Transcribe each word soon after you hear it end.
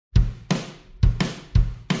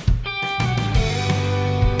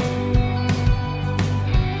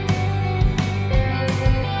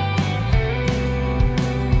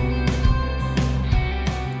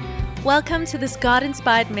Welcome to this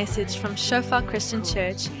God-inspired message from Shofar Christian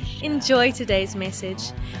Church. Enjoy today's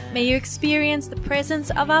message. May you experience the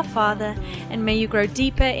presence of our Father, and may you grow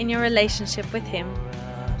deeper in your relationship with Him.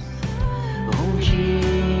 Oh, Jesus,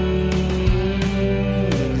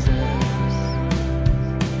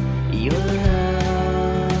 your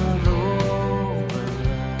love over us.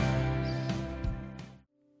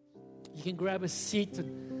 You can grab a seat,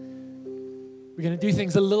 and we're going to do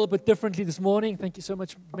things a little bit differently this morning. Thank you so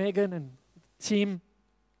much, Megan and the team.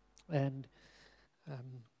 And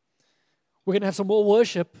we're going to have some more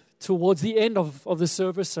worship towards the end of the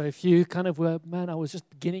service. So if you kind of were, man, I was just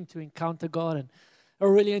beginning to encounter God and I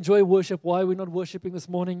really enjoy worship. Why are we not worshiping this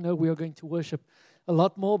morning? No, we are going to worship a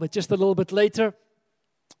lot more, but just a little bit later.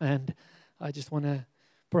 And I just want to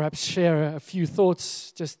perhaps share a few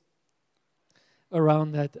thoughts just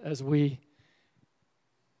around that as we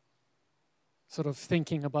sort of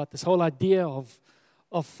thinking about this whole idea of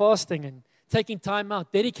fasting and taking time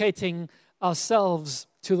out, dedicating ourselves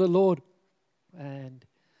to the Lord. And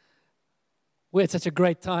we had such a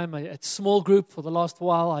great time at small group for the last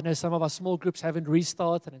while. I know some of our small groups haven't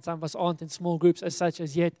restarted and some of us aren't in small groups as such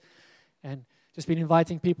as yet. And just been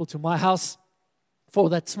inviting people to my house for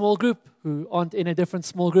that small group who aren't in a different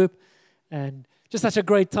small group. And just such a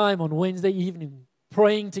great time on Wednesday evening,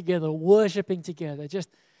 praying together, worshiping together, just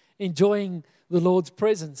enjoying the Lord's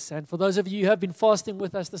presence. And for those of you who have been fasting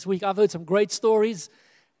with us this week, I've heard some great stories.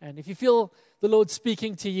 And if you feel the Lord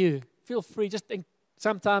speaking to you, feel free, just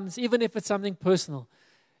sometimes, even if it's something personal,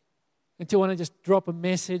 and you want to just drop a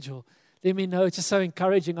message or let me know. It's just so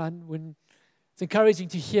encouraging. It's encouraging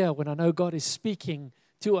to hear when I know God is speaking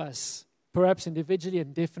to us, perhaps individually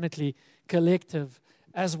and definitely collective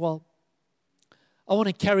as well. I want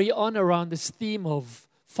to carry on around this theme of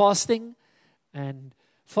fasting, and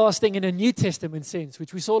fasting in a New Testament sense,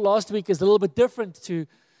 which we saw last week is a little bit different to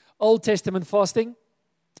Old Testament fasting.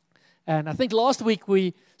 And I think last week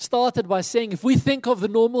we started by saying, if we think of the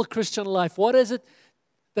normal Christian life, what is it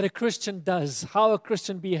that a Christian does? How a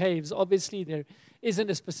Christian behaves? Obviously, there isn't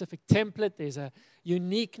a specific template. There's a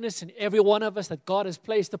uniqueness in every one of us that God has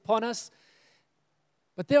placed upon us.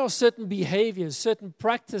 But there are certain behaviors, certain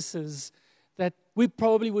practices that we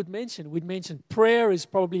probably would mention. We'd mention prayer is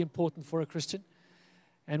probably important for a Christian.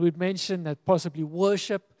 And we'd mention that possibly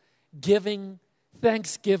worship, giving,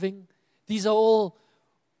 thanksgiving. These are all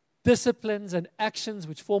disciplines and actions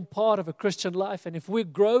which form part of a Christian life. And if we're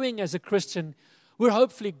growing as a Christian, we're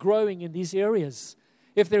hopefully growing in these areas.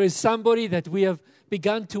 If there is somebody that we have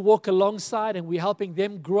begun to walk alongside and we're helping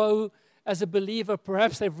them grow as a believer,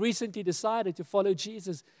 perhaps they've recently decided to follow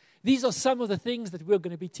Jesus, these are some of the things that we're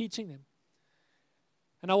going to be teaching them.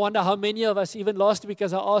 And I wonder how many of us, even last week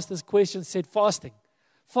as I asked this question, said fasting.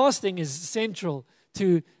 Fasting is central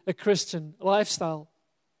to a Christian lifestyle.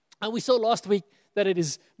 And we saw last week that it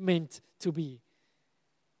is meant to be.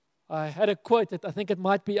 I had a quote that I think it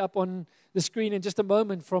might be up on the screen in just a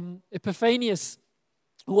moment from Epiphanius,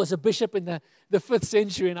 who was a bishop in the 5th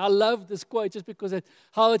century. And I love this quote just because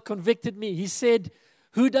how it convicted me. He said,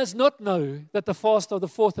 "Who does not know that the fast of the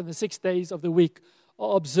 4th and the 6th days of the week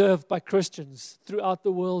are observed by Christians throughout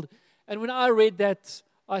the world?" And when I read that,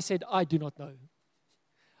 I said, I do not know.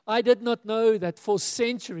 I did not know that for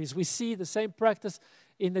centuries we see the same practice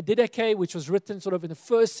in the Didache, which was written sort of in the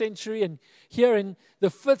 1st century, and here in the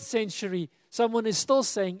 5th century, someone is still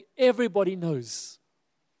saying everybody knows.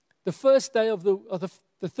 The first day of the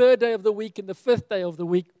 3rd day of the week and the 5th day of the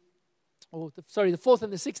week, the 4th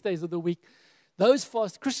and the 6th days of the week,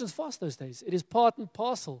 Christians fast those days. It is part and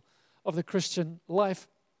parcel of the Christian life.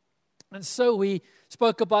 And so we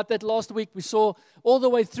spoke about that last week. We saw all the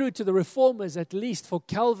way through to the Reformers, at least for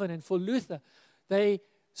Calvin and for Luther. They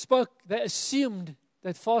assumed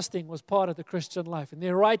that fasting was part of the Christian life. In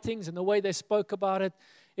their writings and the way they spoke about it,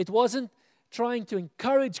 it wasn't trying to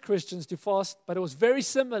encourage Christians to fast, but it was very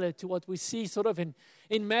similar to what we see sort of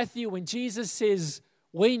in Matthew when Jesus says,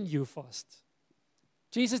 when you fast.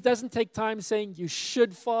 Jesus doesn't take time saying you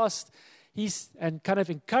should fast. And kind of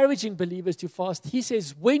encouraging believers to fast. He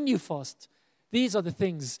says, when you fast, these are the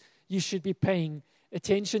things you should be paying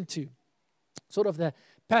attention to. Sort of the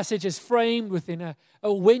passage is framed within a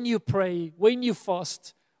when you pray, when you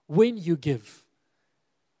fast, when you give.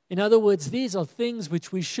 In other words, these are things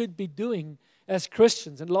which we should be doing as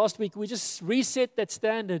Christians. And last week, we just reset that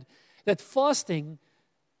standard that fasting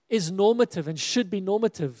is normative and should be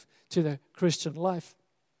normative to the Christian life.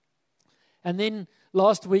 And then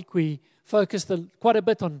last week, we focused quite a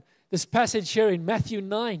bit on this passage here in Matthew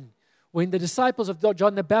 9, when the disciples of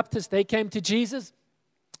John the Baptist, they came to Jesus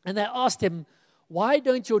and they asked him, why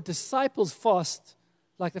don't your disciples fast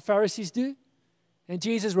like the Pharisees do? And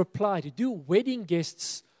Jesus replied, do wedding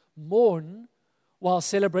guests mourn while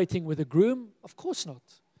celebrating with the groom? Of course not.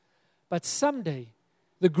 But someday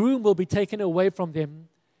the groom will be taken away from them,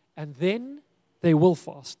 and then they will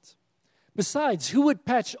fast. Besides, who would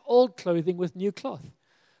patch old clothing with new cloth?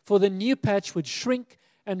 For the new patch would shrink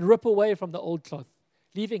and rip away from the old cloth,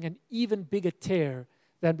 leaving an even bigger tear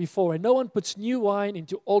than before. And no one puts new wine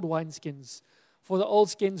into old wineskins, for the old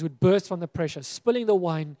skins would burst from the pressure, spilling the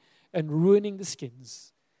wine and ruining the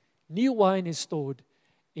skins. New wine is stored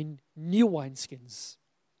in new wineskins,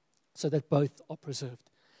 so that both are preserved.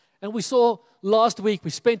 And we saw last week,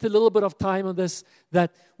 we spent a little bit of time on this,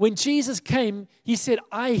 that when Jesus came, He said,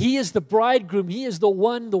 He is the bridegroom. He is the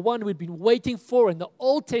one we'd been waiting for. In the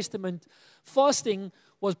Old Testament, fasting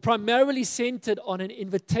was primarily centered on an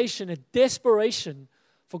invitation, a desperation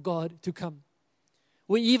for God to come.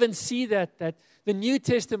 We even see that the New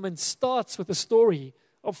Testament starts with a story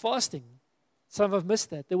of fasting. Some have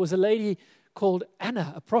missed that. There was a lady called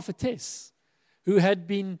Anna, a prophetess, who had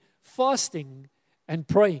been fasting and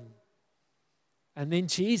praying. And then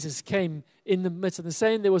Jesus came in the midst. And the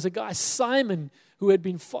same, there was a guy, Simon, who had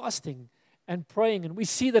been fasting and praying. And we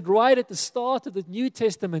see that right at the start of the New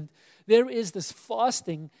Testament, there is this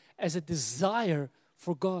fasting as a desire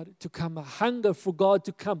for God to come, a hunger for God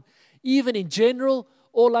to come. Even in general,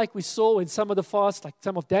 or like we saw in some of the fasts, like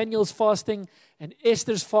some of Daniel's fasting and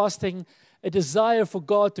Esther's fasting, a desire for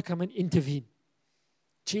God to come and intervene.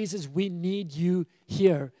 Jesus, we need you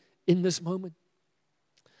here in this moment.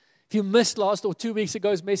 If you missed last or 2 weeks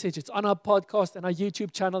ago's message, it's on our podcast and our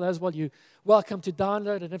YouTube channel as well. You're welcome to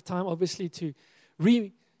download and have time, obviously, to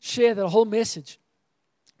re-share the whole message.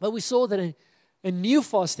 But we saw that a new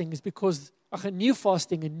fasting is because, a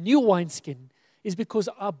new wineskin is because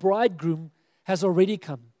our bridegroom has already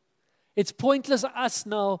come. It's pointless us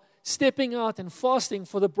now stepping out and fasting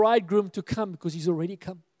for the bridegroom to come because he's already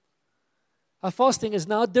come. Our fasting is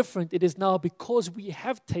now different. It is now because we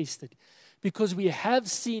have tasted, because we have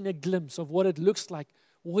seen a glimpse of what it looks like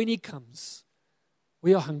when He comes.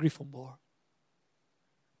 We are hungry for more.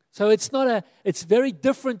 So it's very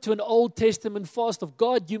different to an Old Testament fast of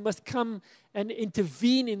God, you must come and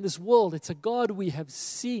intervene in this world. It's a God we have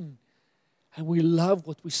seen and we love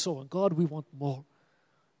what we saw. And God, we want more.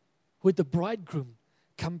 Would the bridegroom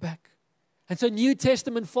come back? And so New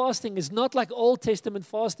Testament fasting is not like Old Testament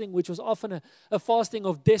fasting, which was often a fasting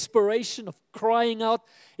of desperation, of crying out.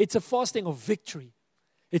 It's a fasting of victory.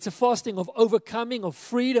 It's a fasting of overcoming, of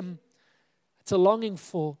freedom. It's a longing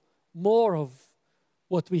for more of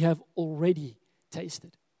what we have already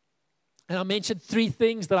tasted. And I mentioned 3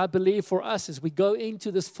 things that I believe for us as we go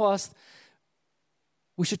into this fast,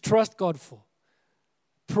 we should trust God for,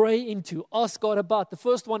 pray into, ask God about. The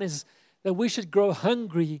first one is that we should grow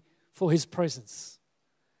hungry for His presence,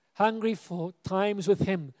 hungry for times with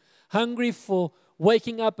Him, hungry for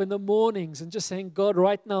waking up in the mornings and just saying, God,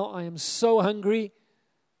 right now I am so hungry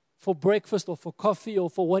for breakfast or for coffee or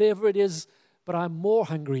for whatever it is, but I'm more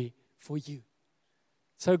hungry for you.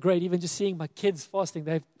 So great, even just seeing my kids fasting.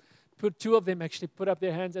 They've put 2 of them actually put up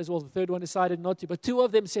their hands as well. The third one decided not to, but 2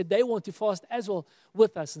 of them said they want to fast as well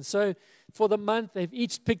with us. And so for the month, they've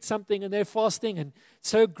each picked something and they're fasting. And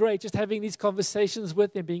so great, just having these conversations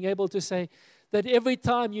with them, being able to say that every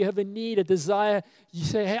time you have a need, a desire, you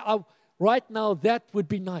say, hey, right now that would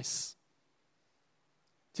be nice.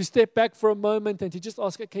 To step back for a moment and to just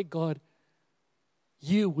ask, okay, God,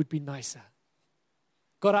 you would be nicer.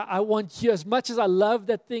 God, I want you. As much as I love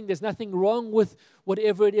that thing, there's nothing wrong with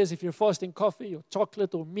whatever it is. If you're fasting coffee or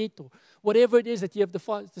chocolate or meat or whatever it is that you have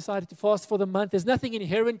decided to fast for the month, there's nothing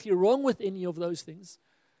inherently wrong with any of those things.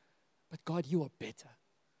 But God, you are better.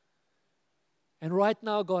 And right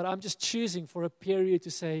now, God, I'm just choosing for a period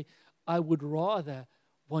to say, I would rather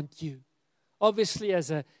want you. Obviously,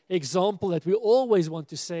 as an example that we always want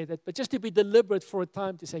to say that, but just to be deliberate for a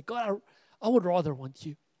time to say, God, I would rather want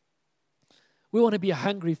you. We want to be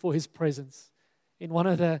hungry for His presence. In one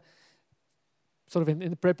of the, sort of in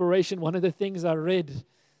the preparation, one of the things I read,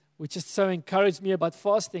 which just so encouraged me about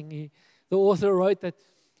fasting, the author wrote that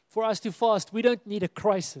for us to fast, we don't need a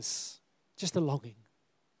crisis, just a longing.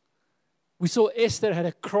 We saw Esther had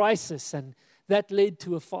a crisis and that led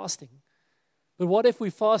to a fasting. But what if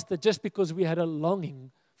we fasted just because we had a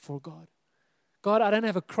longing for God? God, I don't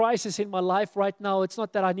have a crisis in my life right now. It's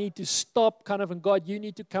not that I need to stop and God, you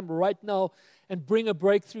need to come right now and bring a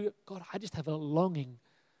breakthrough. God, I just have a longing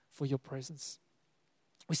for your presence.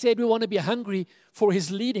 We said we want to be hungry for His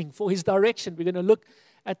leading, for His direction. We're going to look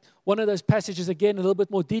at one of those passages again in a little bit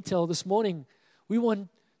more detail this morning. We want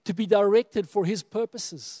to be directed for His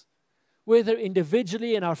purposes, whether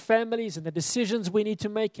individually in our families and the decisions we need to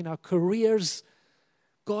make in our careers,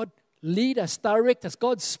 God, lead us, direct us.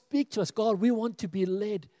 God, speak to us. God, we want to be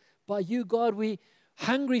led by you. God, we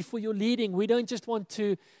hungry for your leading. We don't just want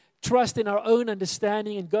to trust in our own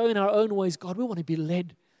understanding and go in our own ways. God, we want to be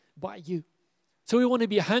led by you. So we want to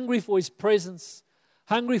be hungry for his presence,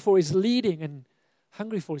 hungry for his leading, and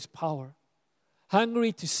hungry for his power.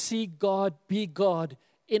 Hungry to see God be God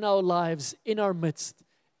in our lives, in our midst,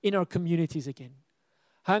 in our communities again.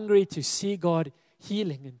 Hungry to see God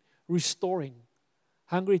healing and restoring.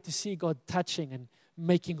 Hungry to see God touching and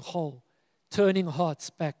making whole, turning hearts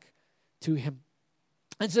back to him.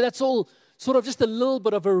 And so that's all sort of just a little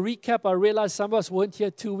bit of a recap. I realize some of us weren't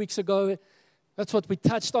here 2 weeks ago. That's what we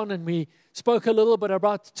touched on, and we spoke a little bit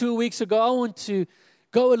about 2 weeks ago. I want to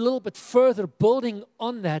go a little bit further, building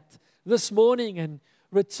on that this morning, and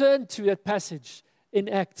return to that passage in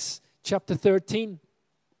Acts chapter 13.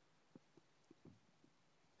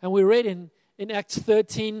 And we read in Acts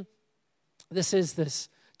 13, this is this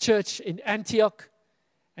church in Antioch,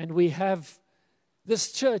 and we have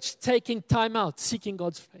this church taking time out, seeking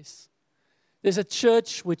God's face. There's a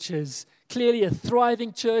church which is clearly a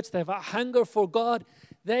thriving church. They have a hunger for God.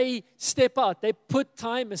 They step out. They put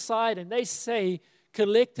time aside, and they say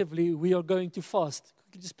collectively, we are going to fast.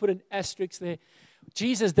 You can just put an asterisk there.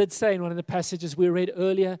 Jesus did say in one of the passages we read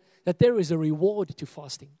earlier that there is a reward to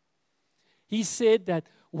fasting. He said that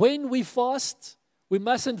when we fast, we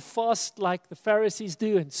mustn't fast like the Pharisees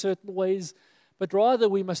do in certain ways, but rather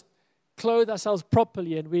we must clothe ourselves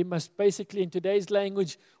properly, and we must basically, in today's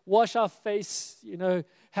language, wash our face,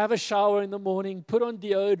 have a shower in the morning, put on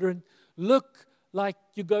deodorant, look like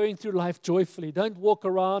you're going through life joyfully. Don't walk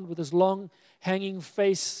around with this long hanging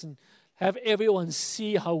face and have everyone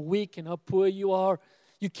see how weak and how poor you are.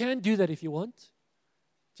 You can do that if you want,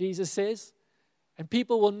 Jesus says. And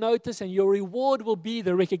people will notice, and your reward will be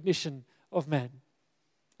the recognition of man.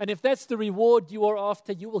 And if that's the reward you are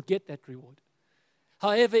after, you will get that reward.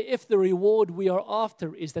 However, if the reward we are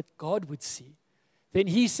after is that God would see, then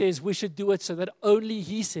he says we should do it so that only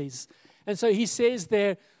he says. And so he says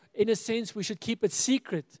there, in a sense, we should keep it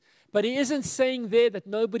secret. But he isn't saying there that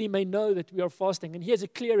nobody may know that we are fasting. And here's a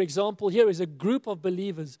clear example. Here is a group of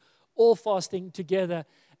believers all fasting together.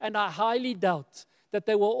 And I highly doubt that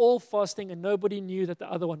they were all fasting and nobody knew that the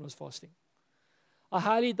other one was fasting. I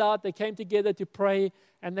highly doubt they came together to pray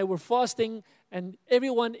and they were fasting, and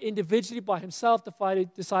everyone individually by himself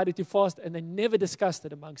decided to fast, and they never discussed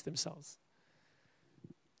it amongst themselves.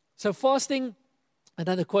 So fasting,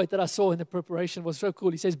 another quote that I saw in the preparation was so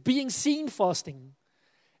cool. He says, being seen fasting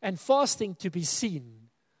and fasting to be seen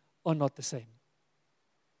are not the same.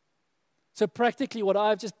 So practically what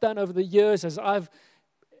I've just done over the years is I've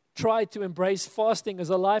tried to embrace fasting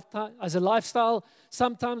as a lifestyle.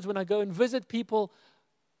 Sometimes when I go and visit people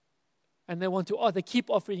and they keep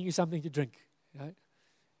offering you something to drink.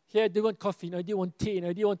 Here, do you want coffee? No, do you want tea?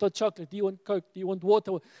 No, do you want hot chocolate? Do you want Coke? Do you want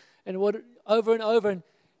water? And over and over. And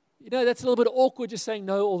that's a little bit awkward just saying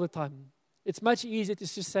no all the time. It's much easier to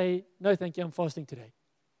just say, no, thank you, I'm fasting today.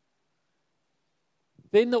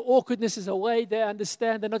 Then the awkwardness is away. They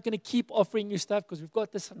understand they're not going to keep offering you stuff because we've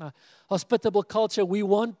got this in a hospitable culture. We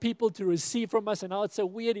want people to receive from us, and now it's so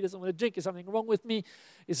weird. He doesn't want to drink. Is something wrong with me?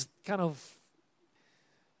 It's kind of,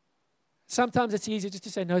 sometimes it's easier just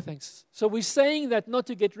to say no thanks. So we're saying that not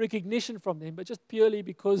to get recognition from them, but just purely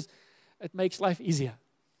because it makes life easier.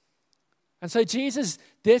 And so Jesus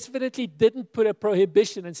definitely didn't put a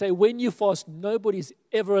prohibition and say, when you fast, nobody's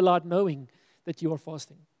ever allowed knowing that you are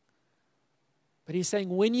fasting. But he's saying,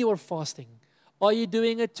 when you are fasting, are you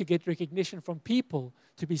doing it to get recognition from people,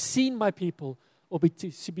 to be seen by people, or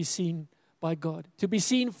to be seen by God? To be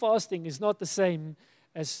seen fasting is not the same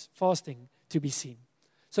as fasting to be seen.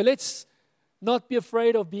 So let's not be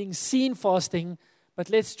afraid of being seen fasting, but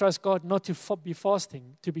let's trust God not to be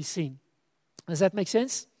fasting to be seen. Does that make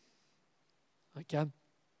sense? Okay.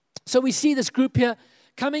 So we see this group here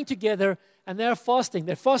coming together, and they're fasting.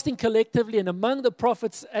 They're fasting collectively, and among the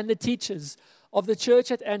prophets and the teachers of the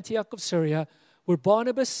church at Antioch of Syria were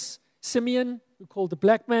Barnabas, Simeon, who called the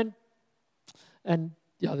black man, and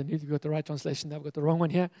they've got the right translation. They've got the wrong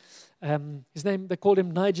one here. His name, they called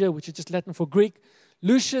him Niger, which is just Latin for Greek.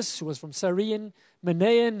 Lucius, who was from Cyrene.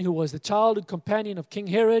 Manaen, who was the childhood companion of King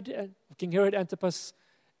Herod Antipas,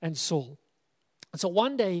 and Saul. And so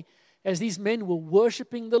one day, as these men were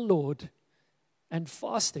worshiping the Lord and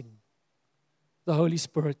fasting, the Holy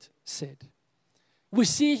Spirit said. We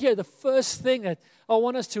see here the first thing that I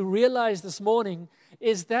want us to realize this morning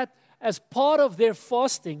is that as part of their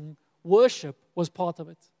fasting, worship was part of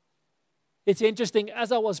it. It's interesting,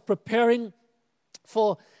 as I was preparing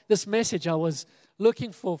for this message, I was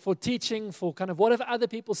looking for teaching, for kind of what have other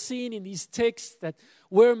people seen in these texts that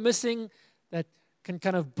we're missing, that can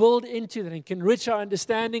kind of build into that and can enrich our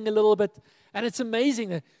understanding a little bit. And it's amazing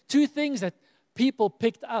that two things that people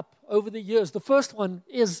picked up over the years. The first one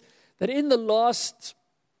is that in the last,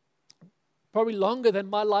 probably longer than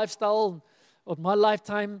my lifestyle or my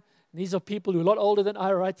lifetime, and these are people who are a lot older than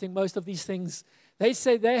I writing most of these things, they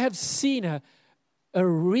say they have seen a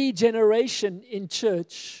regeneration in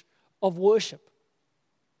church of worship.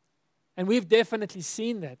 And we've definitely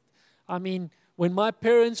seen that. I mean, when my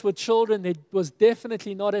parents were children, it was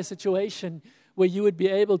definitely not a situation where you would be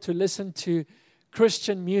able to listen to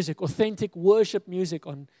Christian music, authentic worship music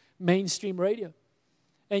on mainstream radio.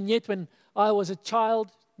 And yet when I was a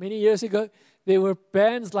child many years ago, there were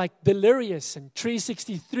bands like Delirious and Tree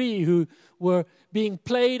 63 who were being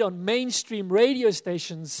played on mainstream radio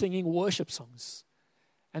stations singing worship songs.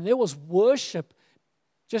 And there was worship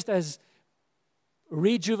just as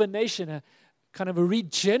rejuvenation, a kind of a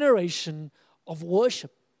regeneration of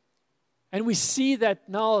worship. And we see that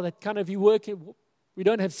now that kind of we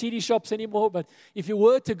don't have CD shops anymore, but if you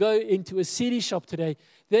were to go into a CD shop today,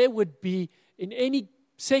 there would be, in any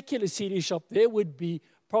secular CD shop, there would be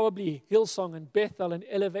probably Hillsong and Bethel and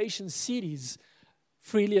Elevation CDs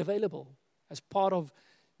freely available as part of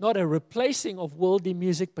not a replacing of worldly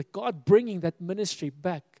music, but God bringing that ministry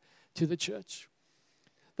back to the church.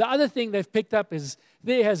 The other thing they've picked up is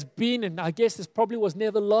there has been, and I guess this probably was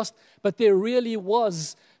never lost, but there really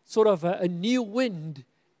was sort of a new wind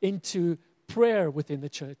into prayer within the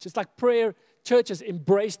church. It's like churches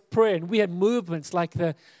embraced prayer, and we had movements like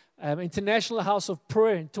the International House of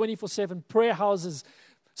Prayer and 24/7 prayer houses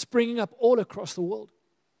springing up all across the world.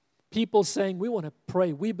 People saying, we want to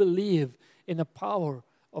pray. We believe in the power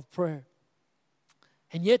of prayer.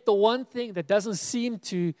 And yet the one thing that doesn't seem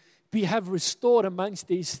to have restored amongst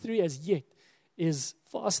these three as yet is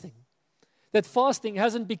fasting. That fasting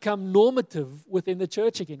hasn't become normative within the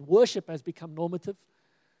church again. Worship has become normative.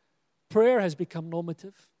 Prayer has become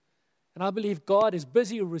normative. And I believe God is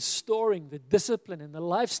busy restoring the discipline and the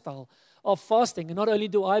lifestyle of fasting. And not only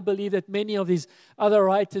do I believe that many of these other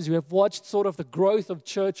writers who have watched sort of the growth of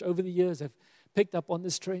church over the years have picked up on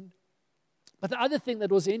this trend. But the other thing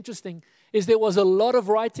that was interesting is there was a lot of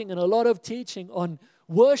writing and a lot of teaching on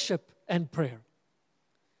worship and prayer.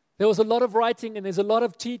 There was a lot of writing and there's a lot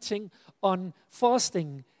of teaching on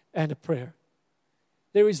fasting and prayer.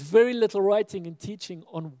 There is very little writing and teaching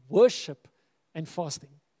on worship and fasting.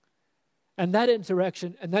 And that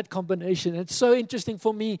interaction and that combination, it's so interesting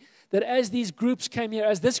for me that as these groups came here,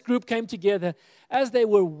 as this group came together, as they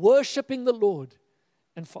were worshiping the Lord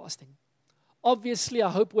and fasting. Obviously, I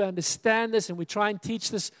hope we understand this and we try and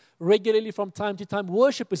teach this regularly from time to time.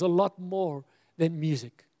 Worship is a lot more than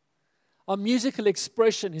music. Our musical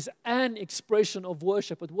expression is an expression of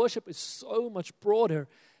worship, but worship is so much broader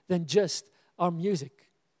than just our music.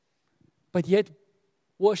 But yet,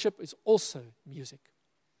 worship is also music.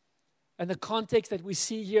 And the context that we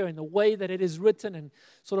see here and the way that it is written and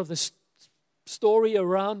sort of the story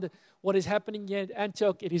around what is happening here at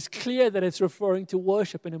Antioch, it is clear that it's referring to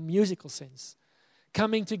worship in a musical sense.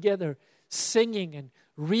 Coming together, singing and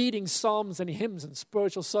reading psalms and hymns and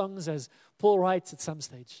spiritual songs, as Paul writes at some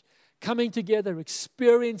stage. Coming together,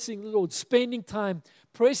 experiencing the Lord, spending time,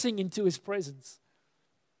 pressing into His presence.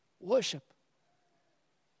 Worship.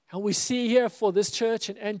 And we see here for this church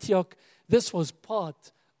in Antioch, this was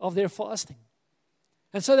part of their fasting.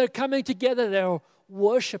 And so they're coming together, they're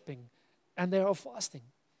worshiping, and they're fasting.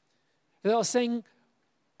 They are saying,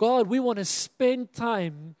 God, we want to spend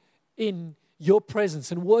time in your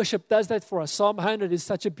presence. And worship does that for us. Psalm 100 is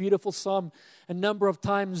such a beautiful psalm. A number of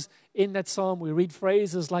times in that psalm, we read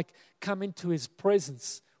phrases like, come into His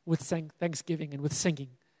presence with thanksgiving and with singing.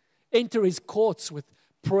 Enter His courts with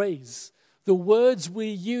praise. The words we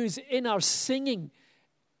use in our singing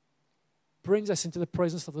brings us into the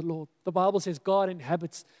presence of the Lord. The Bible says God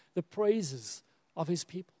inhabits the praises of His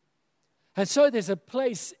people. And so there's a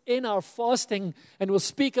place in our fasting, and we'll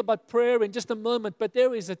speak about prayer in just a moment, but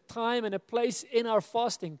there is a time and a place in our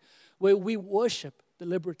fasting where we worship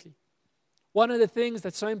deliberately. One of the things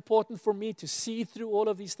that's so important for me to see through all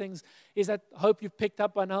of these things is that, I hope you've picked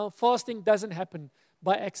up by now, fasting doesn't happen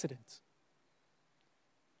by accident.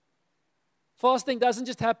 Fasting doesn't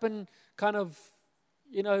just happen kind of,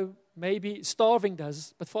 maybe starving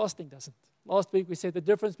does, but fasting doesn't. Last week we said the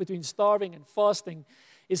difference between starving and fasting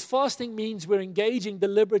is fasting means we're engaging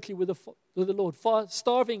deliberately with the Lord.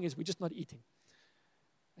 Starving is we're just not eating.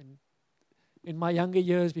 And in my younger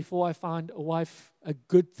years, before I found a wife a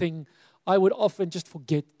good thing, I would often just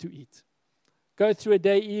forget to eat. Go through a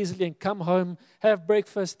day easily and come home, have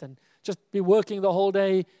breakfast and just be working the whole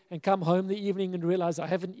day and come home the evening and realize I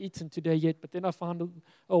haven't eaten today yet, but then I found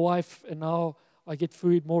a wife and now I get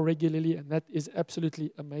food more regularly, and that is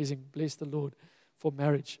absolutely amazing. Bless the Lord for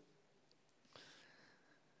marriage.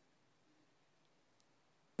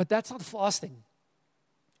 But that's not fasting.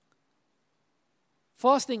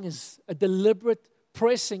 Fasting is a deliberate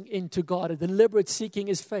pressing into God, a deliberate seeking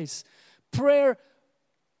His face. Prayer,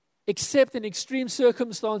 except in extreme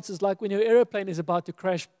circumstances like when your airplane is about to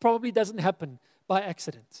crash, probably doesn't happen by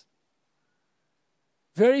accident.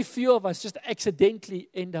 Very few of us just accidentally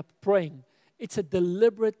end up praying. It's a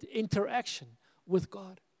deliberate interaction with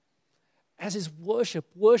God. As is worship.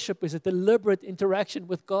 Worship is a deliberate interaction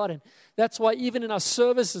with God. And that's why even in our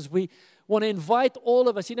services, we want to invite all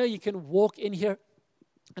of us. You know, you can walk in here,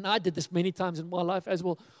 and I did this many times in my life as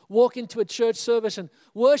well. Walk into a church service and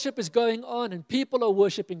worship is going on and people are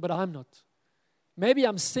worshiping, but I'm not. Maybe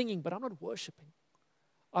I'm singing, but I'm not worshiping.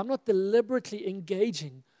 I'm not deliberately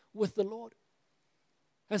engaging with the Lord.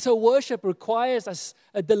 And so worship requires us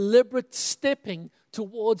a deliberate stepping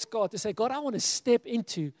towards God to say, God, I want to step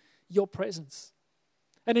into your presence.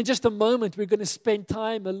 And in just a moment, we're going to spend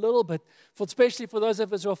time a little bit, especially for those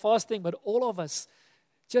of us who are fasting, but all of us,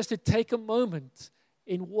 just to take a moment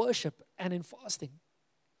in worship and in fasting.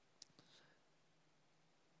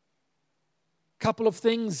 Couple of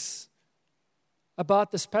things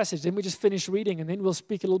about this passage. Then we just finish reading, and then we'll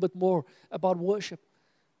speak a little bit more about worship.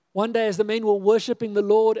 One day, as the men were worshiping the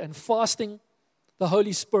Lord and fasting, the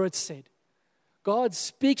Holy Spirit said, God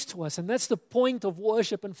speaks to us, and that's the point of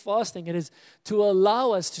worship and fasting. It is to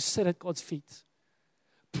allow us to sit at God's feet.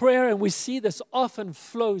 Prayer, and we see this often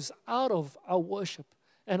flows out of our worship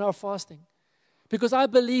and our fasting. Because I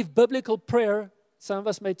believe biblical prayer, some of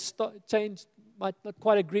us might not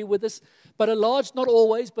quite agree with this, but not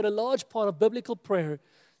always, but a large part of biblical prayer,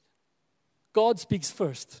 God speaks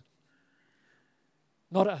first,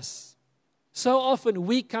 not us. So often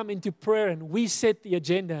we come into prayer and we set the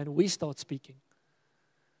agenda and we start speaking.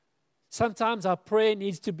 Sometimes our prayer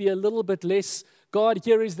needs to be a little bit less, God,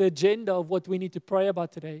 here is the agenda of what we need to pray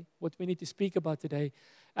about today, what we need to speak about today,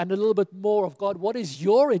 and a little bit more of, God, what is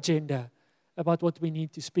your agenda about what we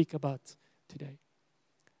need to speak about today?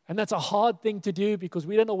 And that's a hard thing to do because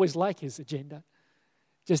we don't always like His agenda.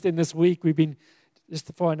 Just in this week,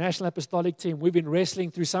 just for our National Apostolic team, we've been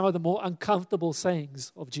wrestling through some of the more uncomfortable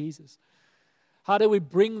sayings of Jesus. How do we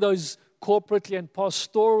bring those corporately and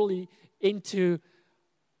pastorally into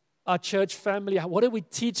our church family? What do we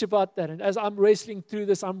teach about that? And as I'm wrestling through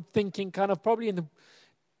this, I'm thinking kind of probably in the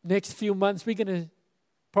next few months, we're going to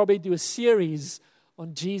probably do a series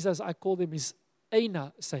on Jesus. I call them His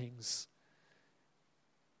Aina sayings.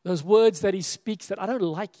 Those words that He speaks that I don't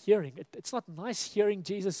like hearing. It's not nice hearing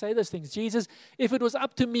Jesus say those things. Jesus, if it was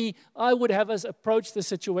up to me, I would have us approach the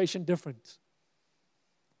situation different.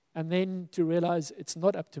 And then to realize it's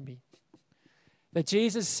not up to me. That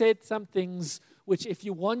Jesus said some things which, if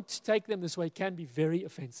you want to take them this way, can be very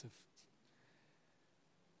offensive.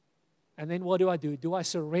 And then what do? Do I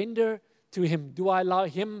surrender to Him? Do I allow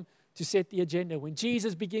Him to set the agenda? When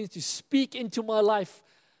Jesus begins to speak into my life,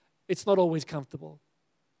 it's not always comfortable.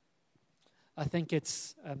 I think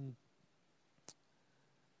it's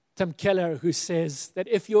Tim Keller who says that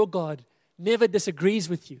if your God never disagrees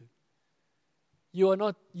with you, you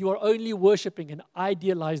are only worshiping an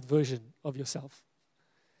idealized version of yourself.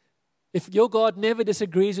 If your God never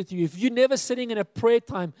disagrees with you, if you're never sitting in a prayer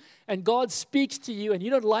time and God speaks to you and you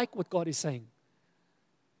don't like what God is saying,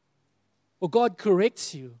 or God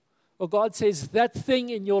corrects you, or God says that thing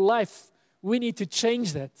in your life, we need to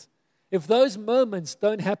change that. If those moments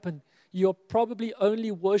don't happen, you're probably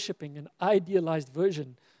only worshiping an idealized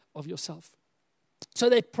version of yourself. So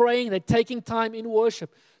they're praying, they're taking time in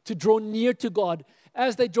worship to draw near to God.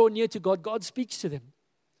 As they draw near to God, God speaks to them.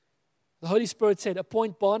 The Holy Spirit said,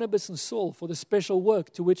 appoint Barnabas and Saul for the special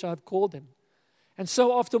work to which I have called them. And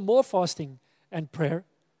so after more fasting and prayer,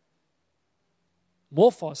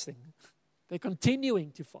 they're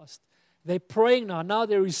continuing to fast. They're praying now. Now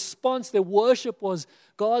their response, their worship was,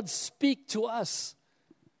 God, speak to us.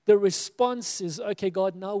 The response is, okay,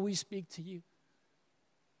 God, now we speak to you.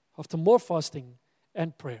 After more fasting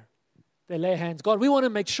and prayer, they lay hands. God, we want to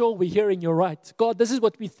make sure we're hearing you right. God, this is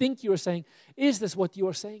what we think you are saying. Is this what you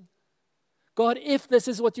are saying? God, if this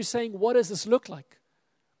is what you're saying, what does this look like?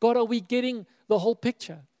 God, are we getting the whole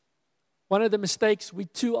picture? One of the mistakes we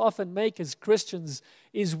too often make as Christians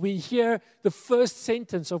is we hear the first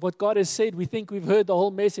sentence of what God has said. We think we've heard the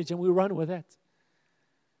whole message and we run with that.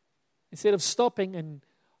 Instead of stopping and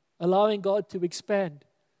allowing God to expand.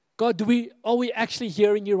 God, are we actually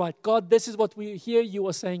hearing you right? God, this is what we hear you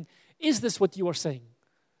are saying. Is this what you are saying?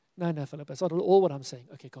 No, Philip, that's not all what I'm saying.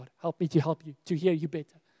 Okay, God, help me to help you, to hear you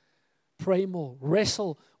better. Pray more.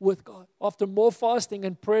 Wrestle with God. After more fasting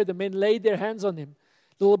and prayer, the men laid their hands on them.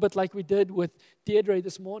 A little bit like we did with Deirdre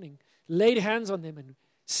this morning. Laid hands on them and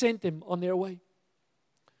sent them on their way.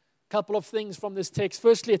 Couple of things from this text.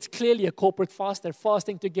 Firstly, it's clearly a corporate fast. They're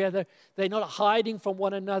fasting together. They're not hiding from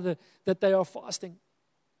one another that they are fasting.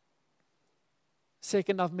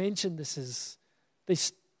 Second, I've mentioned this is they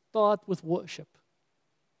start with worship.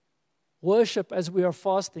 Worship as we are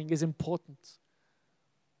fasting is important.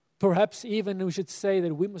 Perhaps even we should say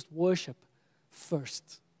that we must worship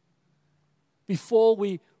first. Before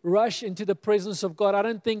we rush into the presence of God, I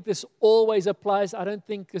don't think this always applies. I don't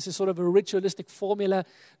think this is sort of a ritualistic formula.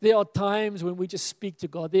 There are times when we just speak to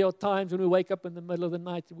God. There are times when we wake up in the middle of the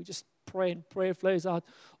night and we just pray and prayer flows out,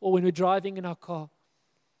 or when we're driving in our car.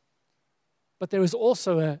 But there is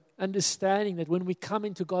also an understanding that when we come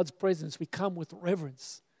into God's presence, we come with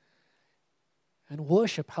reverence. And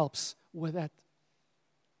worship helps with that.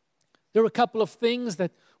 There are a couple of things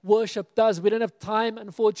that worship does. We don't have time,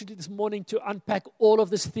 unfortunately, this morning to unpack all of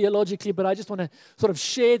this theologically, but I just want to sort of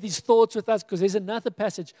share these thoughts with us because there's another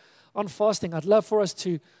passage on fasting I'd love for us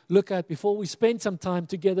to look at before we spend some time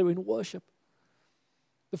together in worship.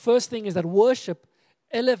 The first thing is that worship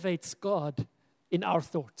elevates God in our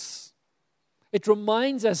thoughts. It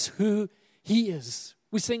reminds us who He is.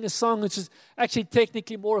 We sing a song which is actually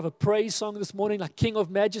technically more of a praise song this morning, like King of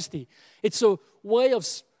Majesty. It's a way of,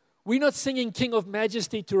 we're not singing King of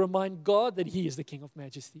Majesty to remind God that He is the King of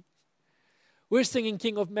Majesty. We're singing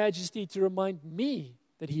King of Majesty to remind me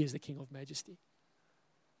that He is the King of Majesty.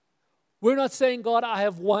 We're not saying, God, I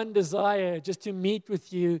have one desire just to meet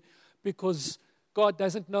with you because God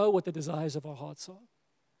doesn't know what the desires of our hearts are.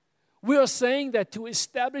 We are saying that to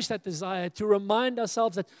establish that desire, to remind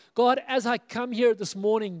ourselves that, God, as I come here this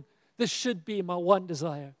morning, this should be my one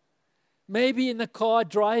desire. Maybe in the car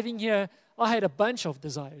driving here, I had a bunch of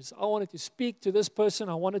desires. I wanted to speak to this person.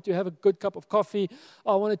 I wanted to have a good cup of coffee.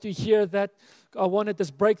 I wanted to hear that. I wanted this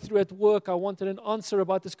breakthrough at work. I wanted an answer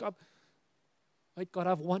about this. Wait, God, I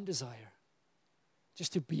have one desire,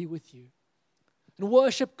 just to be with you. And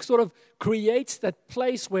worship sort of creates that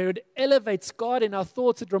place where it elevates God in our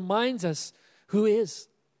thoughts. It reminds us who He is.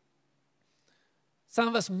 Some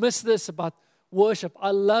of us miss this about worship.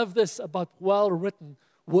 I love this about well-written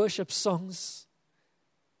worship songs.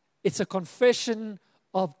 It's a confession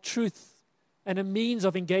of truth and a means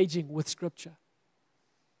of engaging with Scripture.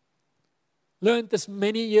 Learned this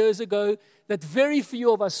many years ago that very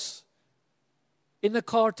few of us in the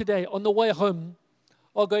car today on the way home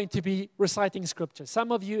are going to be reciting Scripture.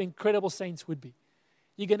 Some of you incredible saints would be.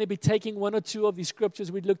 You're going to be taking one or two of these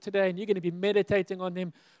scriptures we looked today and you're going to be meditating on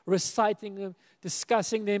them, reciting them,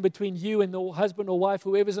 discussing them between you and the husband or wife,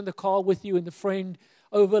 whoever's in the car with you and the friend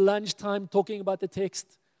over lunchtime talking about the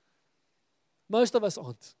text. Most of us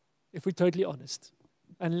aren't, if we're totally honest,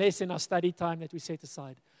 unless in our study time that we set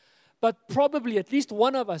aside. But probably at least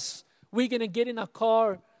one of us, we're going to get in our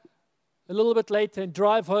car a little bit later and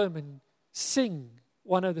drive home and sing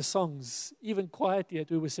one of the songs, even quietly, that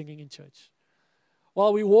we were singing in church.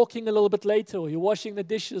 While we're walking a little bit later, or you're washing the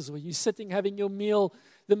dishes, or you're sitting having your meal,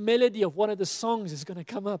 the melody of one of the songs is going to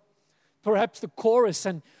come up. Perhaps the chorus,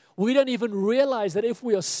 and we don't even realize that if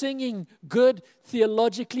we are singing good,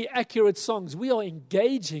 theologically accurate songs, we are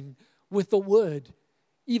engaging with the Word,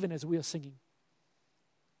 even as we are singing.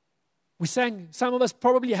 We sang, some of us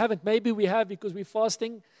probably haven't, maybe we have because we're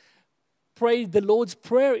fasting, prayed the Lord's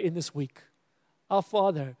Prayer in this week. Our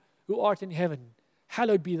Father, who art in heaven,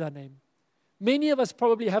 hallowed be thy name. Many of us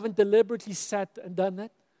probably haven't deliberately sat and done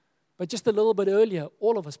that, but just a little bit earlier,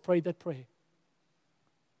 all of us prayed that prayer.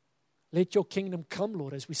 Let your kingdom come,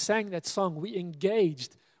 Lord. As we sang that song, we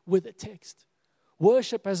engaged with the text.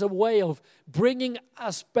 Worship as a way of bringing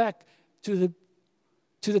us back to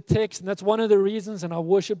the text, and that's one of the reasons, and our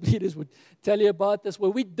worship leaders would tell you about this,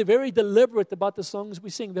 where we're very deliberate about the songs we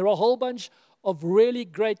sing. There are a whole bunch of really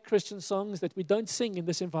great Christian songs that we don't sing in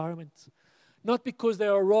this environment. Not because they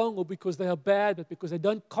are wrong or because they are bad, but because they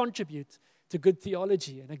don't contribute to good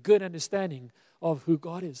theology and a good understanding of who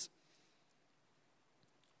God is.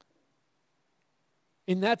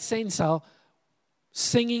 In that sense, our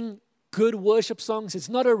singing good worship songs, it's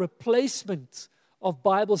not a replacement of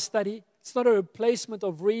Bible study. It's not a replacement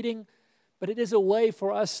of reading, but it is a way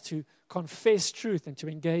for us to confess truth and to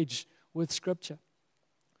engage with Scripture.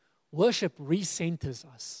 Worship recenters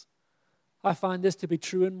us. I find this to be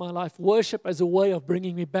true in my life. Worship as a way of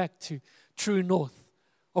bringing me back to true north,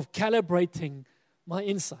 of calibrating my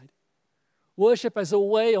inside. Worship as a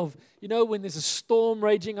way of, when there's a storm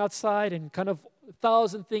raging outside and kind of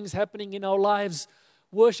 1,000 things happening in our lives,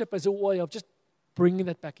 worship as a way of just bringing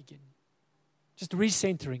that back again. Just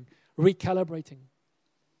recentering, recalibrating.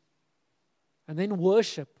 And then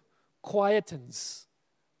worship quietens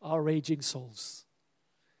our raging souls.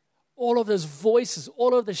 All of those voices,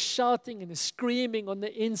 all of the shouting and the screaming on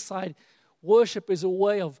the inside, worship is a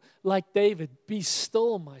way of, like David, be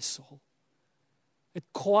still, my soul. It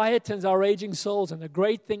quietens our raging souls. And the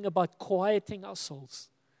great thing about quieting our souls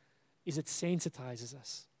is it sensitizes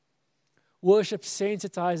us. Worship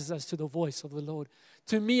sensitizes us to the voice of the Lord.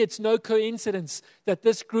 To me, it's no coincidence that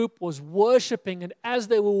this group was worshiping, and as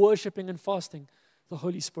they were worshiping and fasting, the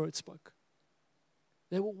Holy Spirit spoke.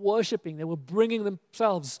 They were worshiping. They were bringing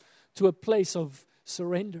themselves to a place of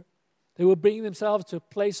surrender. They were bringing themselves to a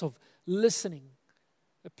place of listening,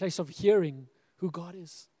 a place of hearing who God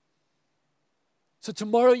is. So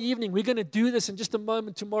tomorrow evening, we're going to do this in just a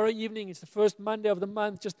moment. Tomorrow evening, it's the first Monday of the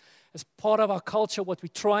month. Just as part of our culture, what we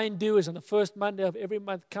try and do is on the first Monday of every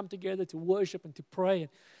month, come together to worship and to pray.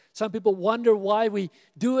 And some people wonder why we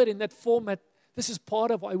do it in that format. This is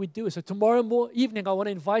part of why we do it. So tomorrow evening, I want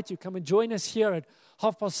to invite you, come and join us here at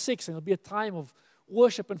 6:30. And it'll be a time of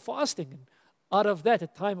worship and fasting. And out of that, a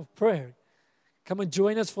time of prayer. Come and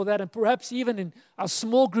join us for that. And perhaps even in our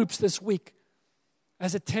small groups this week,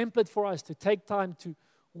 as a template for us to take time to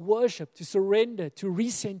worship, to surrender, to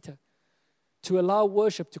recenter, to allow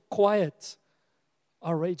worship to quiet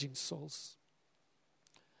our raging souls.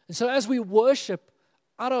 And so as we worship,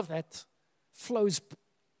 out of that flows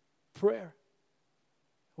prayer.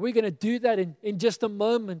 We're going to do that in just a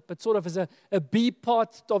moment, but sort of as a B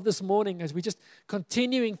part of this morning, as we're just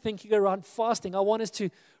continuing thinking around fasting, I want us to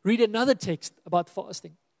read another text about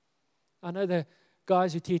fasting. I know the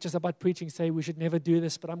guys who teach us about preaching say we should never do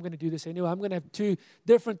this, but I'm going to do this anyway. I'm going to have two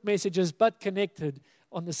different messages, but connected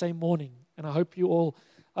on the same morning. And I hope you all,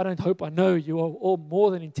 I know you are all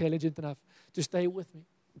more than intelligent enough to stay with me.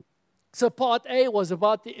 So part A was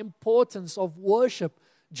about the importance of worship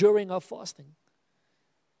during our fasting.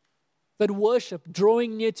 That worship,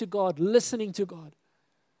 drawing near to God, listening to God,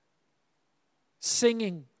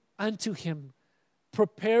 singing unto Him,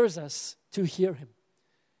 prepares us to hear Him.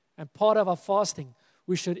 And part of our fasting,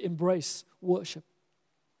 we should embrace worship.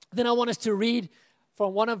 Then I want us to read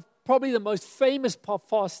from one of probably the most famous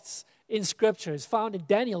fasts in Scripture. It's found in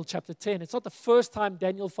Daniel chapter 10. It's not the first time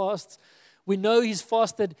Daniel fasts. We know he's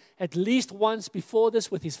fasted at least once before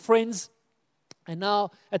this with his friends. And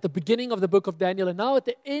now at the beginning of the book of Daniel, and now at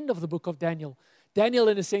the end of the book of Daniel, Daniel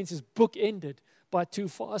in a sense is bookended by two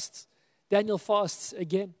fasts. Daniel fasts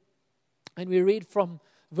again. And we read from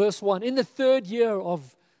verse 1. In the 3rd year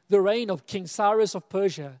of the reign of King Cyrus of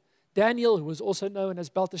Persia, Daniel, who was also known as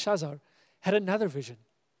Belteshazzar, had another vision.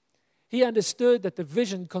 He understood that the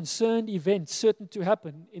vision concerned events certain to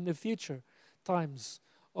happen in the future, times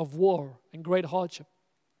of war and great hardship.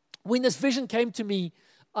 When this vision came to me,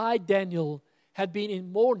 I, Daniel, had been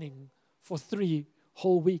in mourning for 3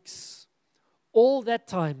 whole weeks. All that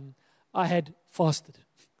time I had fasted.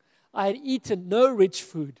 I had eaten no rich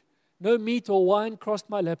food, no meat or wine crossed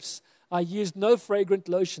my lips. I used no fragrant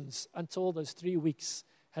lotions until those 3 weeks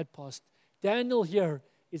had passed. Daniel here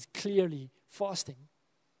is clearly fasting.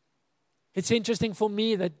 It's interesting for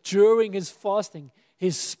me that during his fasting,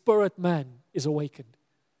 his spirit man is awakened.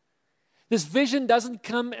 This vision doesn't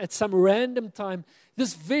come at some random time.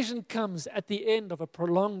 This vision comes at the end of a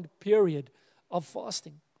prolonged period of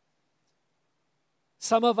fasting.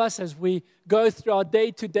 Some of us, as we go through our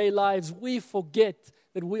day-to-day lives, we forget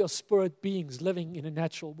that we are spirit beings living in a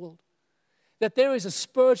natural world. That there is a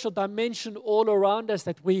spiritual dimension all around us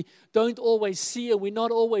that we don't always see or we're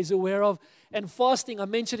not always aware of. And fasting, I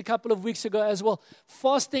mentioned a couple of weeks ago as well,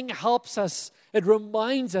 fasting helps us, it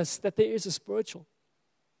reminds us that there is a spiritual.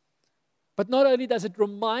 But not only does it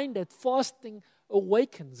remind that fasting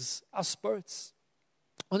awakens our spirits.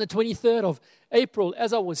 On the 23rd of April,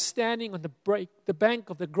 as I was standing on the bank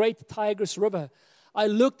of the great Tigris River, I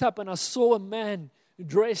looked up and I saw a man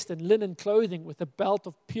dressed in linen clothing with a belt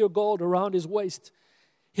of pure gold around his waist.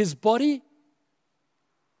 His body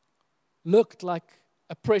looked like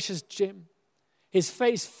a precious gem. His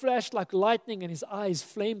face flashed like lightning and his eyes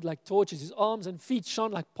flamed like torches. His arms and feet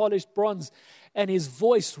shone like polished bronze and his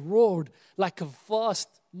voice roared like a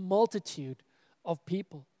vast multitude of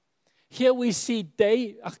people. Here we see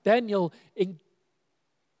Daniel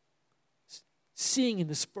seeing in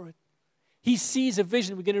the Spirit. He sees a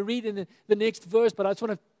vision. We're going to read in the next verse, but I just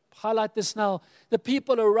want to highlight this now. The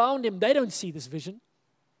people around him, they don't see this vision.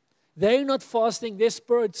 They're not fasting. Their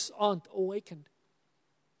spirits aren't awakened.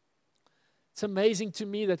 It's amazing to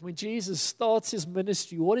me that when Jesus starts his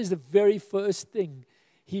ministry, what is the very first thing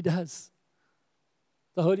he does?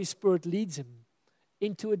 The Holy Spirit leads him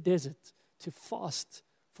into a desert to fast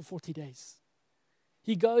for 40 days.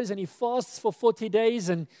 He goes and he fasts for 40 days,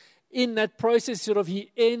 and in that process,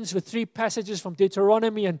 he ends with 3 passages from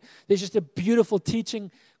Deuteronomy, and there's just a beautiful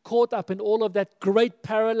teaching caught up in all of that, great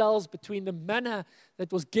parallels between the manna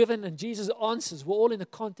that was given and Jesus' answers were all in the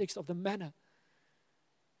context of the manna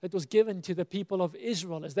that was given to the people of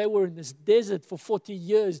Israel as they were in this desert for 40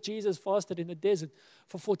 years. Jesus fasted in the desert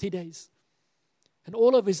for 40 days. And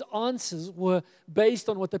all of his answers were based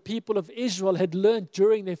on what the people of Israel had learned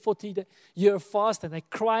during their 40-year fast. And they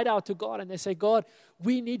cried out to God and they said, God,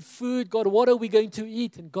 we need food. God, what are we going to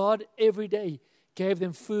eat? And God every day gave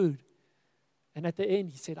them food. And at the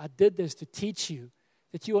end, he said, I did this to teach you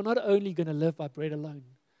that you are not only going to live by bread alone,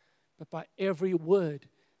 but by every word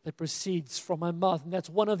that proceeds from my mouth. And that's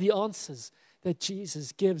one of the answers that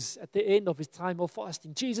Jesus gives at the end of his time of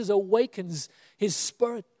fasting. Jesus awakens his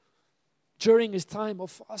spirit during his time of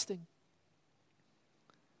fasting.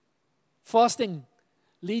 Fasting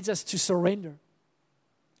leads us to surrender.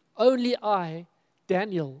 Only I,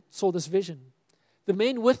 Daniel, saw this vision. The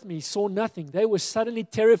men with me saw nothing. They were suddenly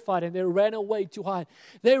terrified and they ran away to hide.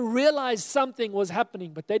 They realized something was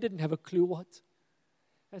happening, but they didn't have a clue what.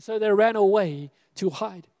 And so they ran away to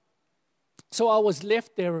hide. So I was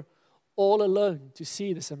left there all alone to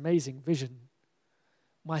see this amazing vision.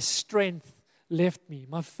 My strength left me.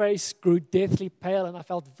 My face grew deathly pale and I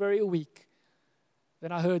felt very weak.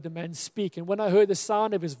 Then I heard the man speak, and when I heard the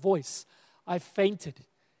sound of his voice, I fainted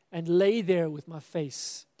and lay there with my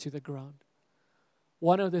face to the ground.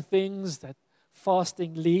 One of the things that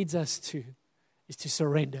fasting leads us to is to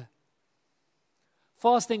surrender.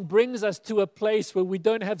 Fasting brings us to a place where we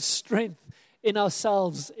don't have strength in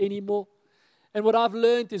ourselves anymore. And what I've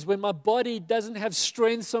learned is when my body doesn't have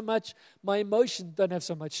strength so much, my emotions don't have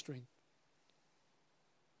so much strength.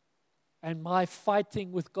 And my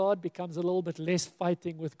fighting with God becomes a little bit less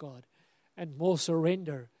fighting with God and more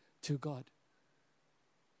surrender to God.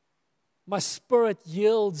 My spirit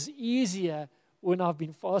yields easier when I've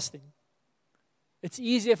been fasting. It's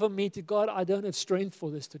easier for me to, God, I don't have strength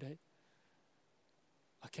for this today.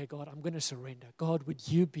 Okay, God, I'm going to surrender. God, would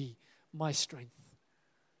you be my strength?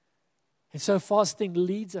 And so fasting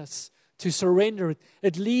leads us to surrender.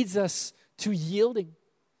 It leads us to yielding.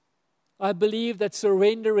 I believe that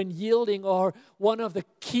surrender and yielding are one of the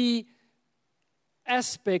key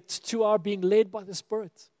aspects to our being led by the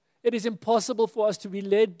Spirit. It is impossible for us to be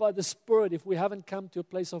led by the Spirit if we haven't come to a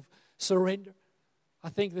place of surrender. I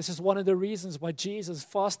think this is one of the reasons why Jesus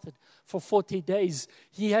fasted for 40 days.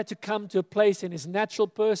 He had to come to a place in his natural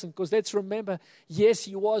person, because let's remember, yes,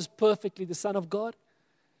 he was perfectly the Son of God,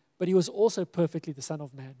 but he was also perfectly the Son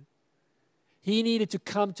of Man. He needed to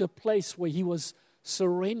come to a place where he was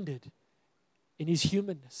surrendered in his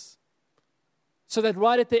humanness, so that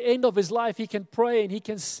right at the end of his life, he can pray and he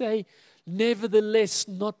can say, nevertheless,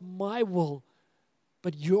 not my will,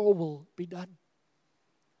 but your will be done.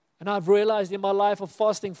 And I've realized in my life of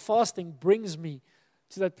fasting brings me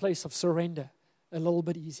to that place of surrender a little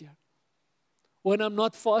bit easier. When I'm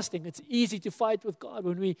not fasting, it's easy to fight with God.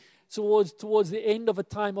 When we towards the end of a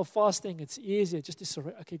time of fasting, it's easier just to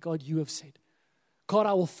surrender. Okay, God, you have said. God,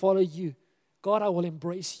 I will follow you. God, I will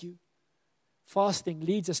embrace you. Fasting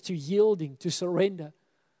leads us to yielding, to surrender.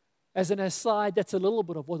 As an aside, that's a little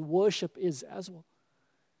bit of what worship is as well.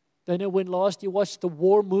 Don't know when last you watched the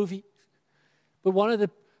war movie, but one of the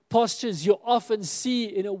postures you often see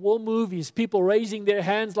in a war movie is people raising their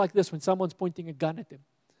hands like this when someone's pointing a gun at them.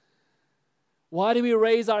 Why do we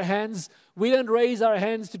raise our hands? We don't raise our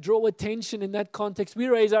hands to draw attention in that context. We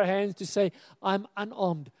raise our hands to say, I'm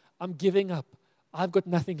unarmed. I'm giving up. I've got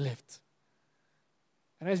nothing left.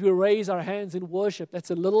 And as we raise our hands in worship,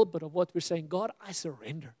 that's a little bit of what we're saying. God, I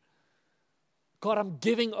surrender. God, I'm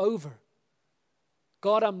giving over.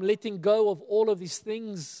 God, I'm letting go of all of these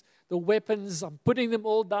things, the weapons. I'm putting them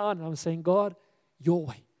all down. And I'm saying, God, your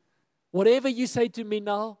way. Whatever you say to me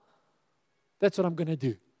now, that's what I'm going to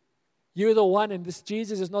do. You're the one, and this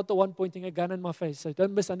Jesus is not the one pointing a gun in my face, so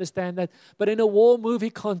don't misunderstand that. But in a war movie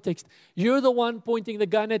context, you're the one pointing the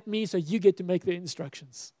gun at me, so you get to make the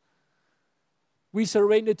instructions. We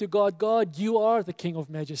surrender to God. God, you are the King of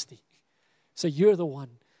Majesty, so you're the one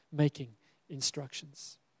making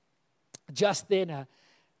instructions. Just then,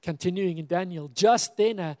 continuing in Daniel, just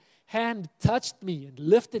then a hand touched me and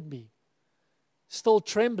lifted me, still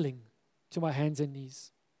trembling, to my hands and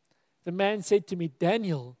knees. The man said to me,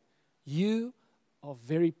 Daniel, you are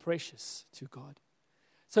very precious to God.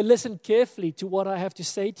 So listen carefully to what I have to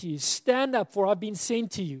say to you. Stand up, for I've been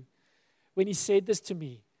sent to you. When he said this to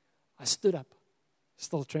me, I stood up,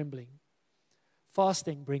 still trembling.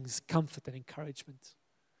 Fasting brings comfort and encouragement.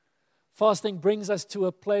 Fasting brings us to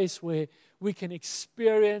a place where we can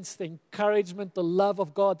experience the encouragement, the love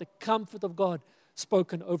of God, the comfort of God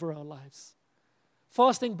spoken over our lives.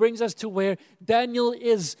 Fasting brings us to where Daniel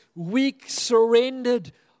is weak,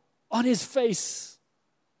 surrendered on his face.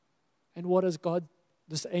 And what does God,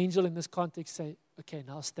 this angel in this context, say? Okay,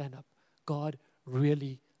 now stand up. God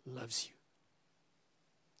really loves you.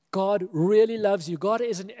 God really loves you. God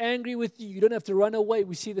isn't angry with you. You don't have to run away.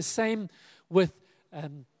 We see the same with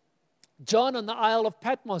John on the Isle of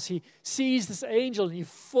Patmos. He sees this angel and he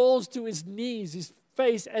falls to his knees, his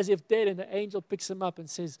face as if dead, and the angel picks him up and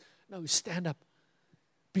says, no, stand up.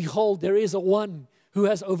 Behold, there is a one who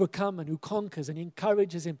has overcome and who conquers, and he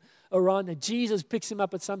encourages him around. And Jesus picks him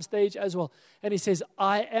up at some stage as well. And he says,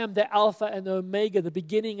 I am the Alpha and the Omega, the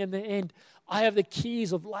beginning and the end. I have the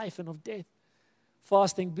keys of life and of death.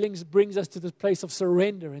 Fasting brings us to this place of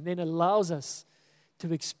surrender and then allows us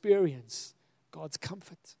to experience God's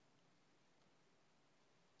comfort.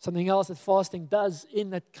 Something else that fasting does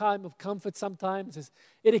in that time of comfort sometimes is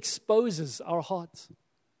it exposes our hearts.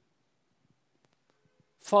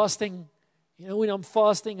 Fasting, when I'm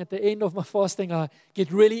fasting, at the end of my fasting, I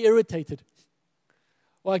get really irritated.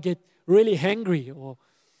 Or I get really hangry, or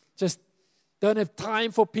just don't have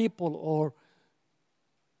time for people, or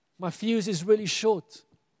my fuse is really short.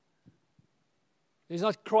 There's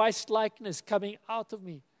not Christ-likeness coming out of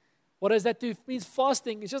me. What does that do? It means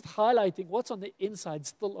fasting is just highlighting what's on the inside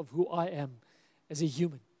still of who I am as a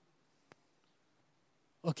human.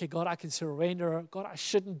 Okay, God, I can surrender. God, I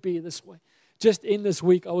shouldn't be this way. Just in this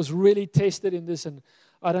week, I was really tested in this, and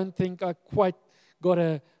I don't think I quite got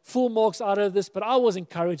a full marks out of this, but I was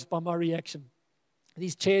encouraged by my reaction.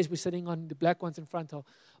 These chairs we're sitting on, the black ones in front, are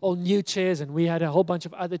all new chairs, and we had a whole bunch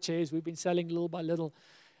of other chairs we've been selling little by little.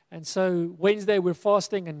 And so Wednesday we're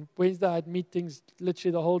fasting, and Wednesday I had meetings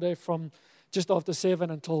literally the whole day from just after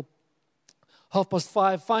 7 until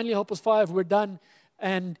 5:30. Finally, 5:30, we're done,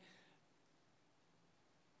 and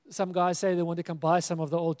some guys say they want to come buy some of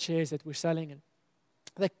the old chairs that we're selling. And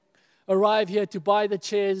they arrive here to buy the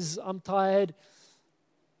chairs. I'm tired.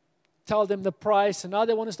 Tell them the price. And now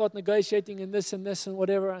they want to start negotiating in this and this and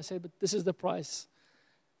whatever. I say, but this is the price.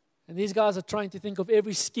 And these guys are trying to think of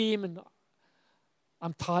every scheme, and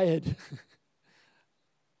I'm tired.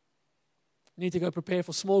 Need to go prepare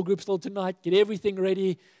for small groups till tonight, get everything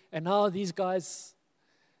ready. And now these guys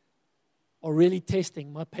are really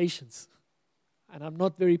testing my patience. And I'm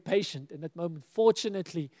not very patient in that moment.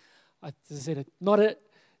 Fortunately, I said it, not a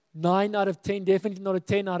 9 out of 10, definitely not a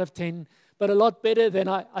 10 out of 10, but a lot better than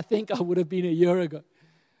I think I would have been a year ago.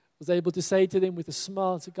 I was able to say to them with a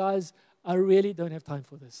smile, so guys, I really don't have time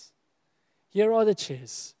for this. Here are the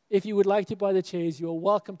chairs. If you would like to buy the chairs, you are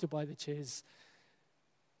welcome to buy the chairs.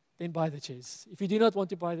 Then buy the chairs. If you do not want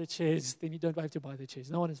to buy the chairs, then you don't have to buy the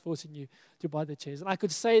chairs. No one is forcing you to buy the chairs. And I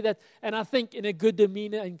could say that, and I think in a good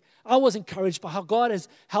demeanor, and I was encouraged by how God has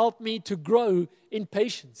helped me to grow in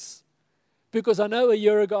patience. Because I know a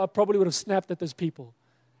year ago I probably would have snapped at those people.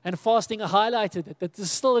 And fasting, I highlighted it, that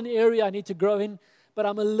there's still an area I need to grow in, but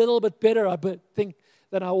I'm a little bit better, I think,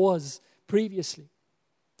 than I was previously.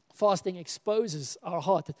 Fasting exposes our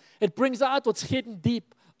heart. It brings out what's hidden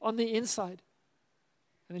deep on the inside.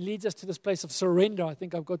 And it leads us to this place of surrender. I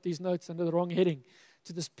think I've got these notes under the wrong heading.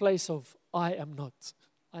 To this place of, I am not.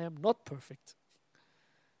 I am not perfect.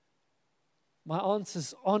 My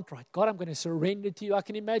answers aren't right. God, I'm going to surrender to you. I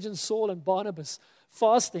can imagine Saul and Barnabas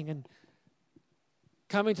fasting and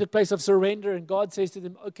coming to the place of surrender. And God says to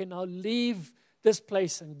them, okay, now leave this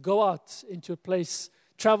place and go out into a place,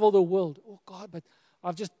 travel the world. Oh, God, but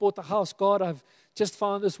I've just bought a house. God, I've just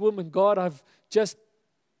found this woman. God,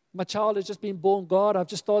 my child has just been born. God, I've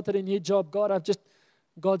just started a new job.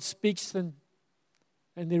 God speaks, and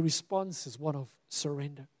their response is one of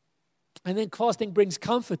surrender. And then fasting brings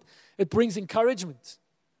comfort. It brings encouragement.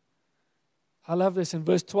 I love this in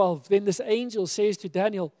verse 12. Then this angel says to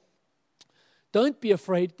Daniel, don't be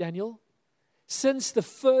afraid, Daniel. Since the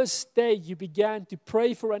first day you began to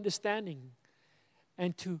pray for understanding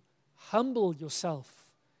and to humble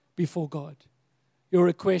yourself before God, your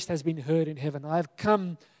request has been heard in heaven. I have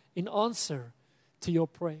come in answer to your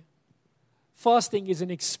prayer. Fasting is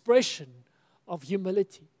an expression of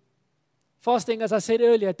humility. Fasting, as I said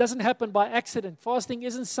earlier, it doesn't happen by accident. Fasting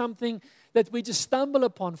isn't something that we just stumble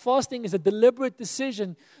upon. Fasting is a deliberate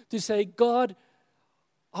decision to say, God,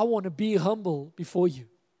 I want to be humble before you.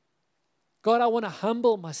 God, I want to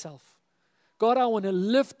humble myself. God, I want to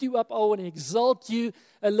lift you up. I want to exalt you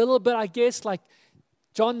a little bit, I guess, like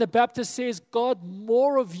John the Baptist says, God,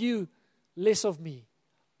 more of you, less of me.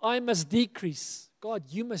 I must decrease. God,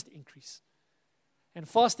 you must increase. And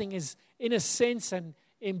fasting is, in a sense, and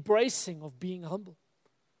embracing of being humble.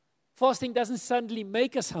 Fasting doesn't suddenly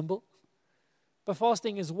make us humble, but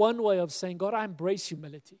fasting is one way of saying, God, I embrace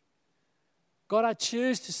humility. God, I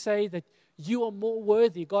choose to say that you are more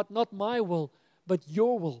worthy. God, not my will, but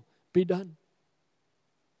your will be done.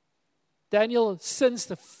 Daniel, since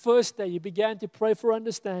the first day, you began to pray for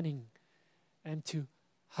understanding and to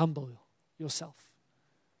humble yourself.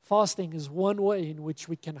 Fasting is one way in which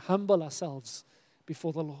we can humble ourselves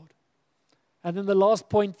before the Lord. And then the last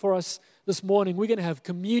point for us this morning, we're going to have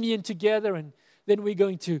communion together, and then we're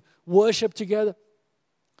going to worship together.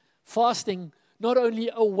 Fasting not only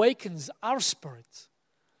awakens our spirit,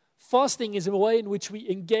 fasting is a way in which we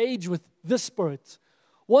engage with the Spirit.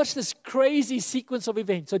 Watch this crazy sequence of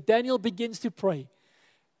events. So Daniel begins to pray.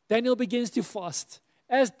 Daniel begins to fast.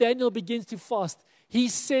 As Daniel begins to fast, he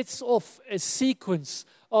sets off a sequence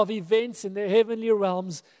of events in the heavenly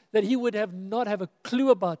realms that he would not have a clue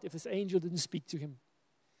about if this angel didn't speak to him.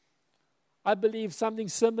 I believe something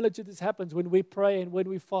similar to this happens when we pray and when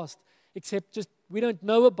we fast, except just we don't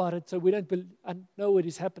know about it, so we don't know it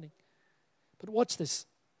is happening. But watch this.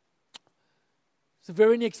 It's the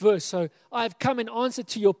very next verse. So, I've come in answer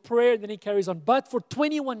to your prayer, and then he carries on. But for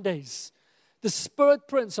 21 days, the spirit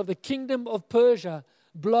prince of the kingdom of Persia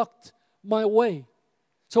blocked my way.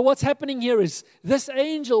 So what's happening here is this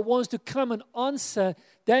angel wants to come and answer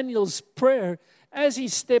Daniel's prayer. As he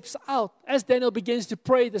steps out, as Daniel begins to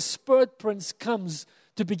pray, the spirit prince comes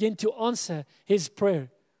to begin to answer his prayer.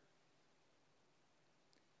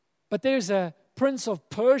 But there's a prince of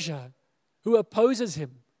Persia who opposes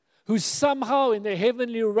him, who somehow in the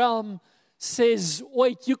heavenly realm says,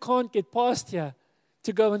 wait, you can't get past here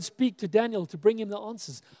to go and speak to Daniel to bring him the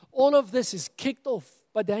answers. All of this is kicked off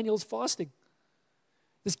by Daniel's fasting.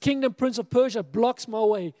 This kingdom prince of Persia blocks my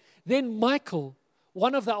way. Then Michael,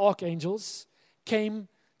 one of the archangels, came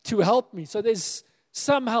to help me. So there's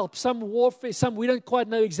some help, some warfare, we don't quite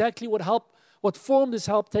know exactly what form this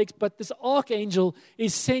help takes, but this archangel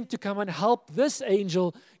is sent to come and help this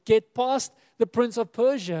angel get past the prince of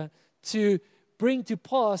Persia to bring to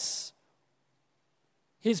pass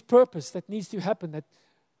his purpose that needs to happen, that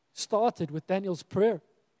started with Daniel's prayer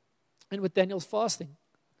and with Daniel's fasting.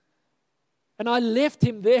 And I left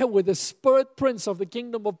him there with the spirit prince of the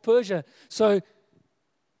kingdom of Persia. So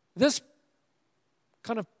this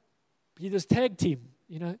this tag team,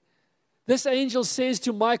 This angel says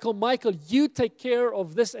to Michael, Michael, you take care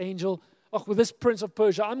of this angel, with this prince of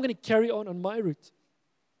Persia. I'm going to carry on my route.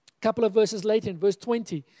 A couple of verses later, in verse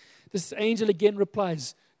 20, this angel again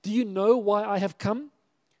replies, do you know why I have come?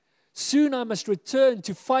 Soon I must return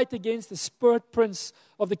to fight against the spirit prince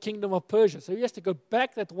of the kingdom of Persia. So he has to go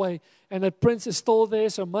back that way, and that prince is still there,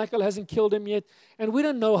 so Michael hasn't killed him yet. And we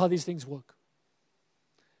don't know how these things work.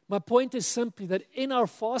 My point is simply that in our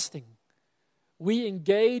fasting, we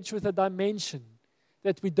engage with a dimension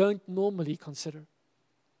that we don't normally consider.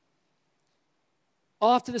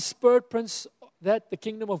 After the spirit prince, that the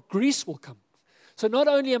kingdom of Greece will come. So not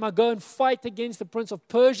only am I going to fight against the prince of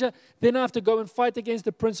Persia, then I have to go and fight against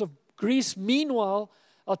the prince of Greece. Meanwhile,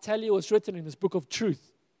 I'll tell you what's written in this book of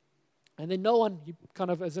truth. And then no one,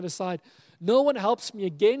 as an aside, no one helps me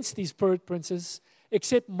against these spirit princes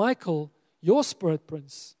except Michael, your spirit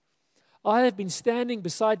prince. I have been standing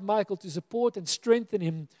beside Michael to support and strengthen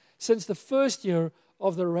him since the first year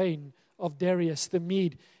of the reign of Darius the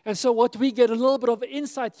Mede. And so what we get a little bit of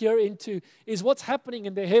insight here into is what's happening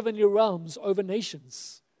in the heavenly realms over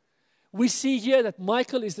nations. We see here that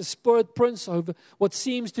Michael is the spirit prince over what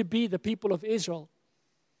seems to be the people of Israel.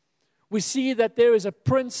 We see that there is a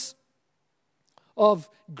prince of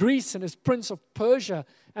Greece and his prince of Persia,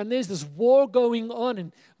 and there's this war going on,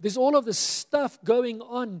 and there's all of this stuff going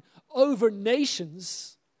on over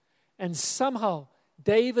nations, and somehow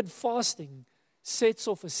David fasting sets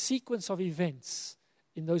off a sequence of events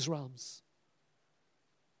in those realms.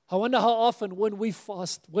 I wonder how often when we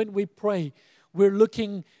fast, when we pray, we're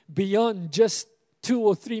looking beyond just 2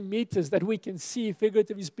 or 3 meters that we can see,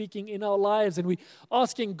 figuratively speaking, in our lives, and we're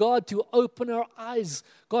asking God to open our eyes.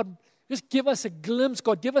 God, just give us a glimpse.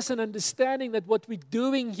 God, give us an understanding that what we're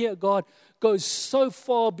doing here, God, goes so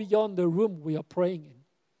far beyond the room we are praying in.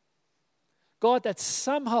 God, that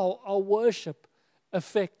somehow our worship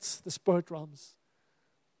affects the spirit realms.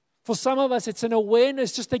 For some of us, it's an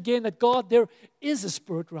awareness just again that God, there is a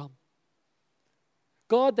spirit realm.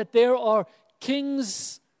 God, that there are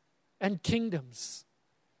kings and kingdoms.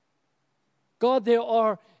 God, there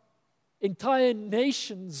are entire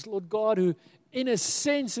nations, Lord God, who in a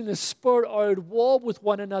sense, in the spirit, are at war with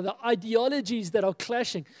one another. Ideologies that are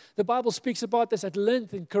clashing. The Bible speaks about this at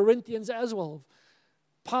length in Corinthians as well.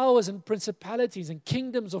 Powers and principalities and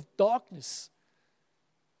kingdoms of darkness.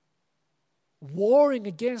 warring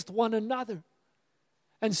against one another.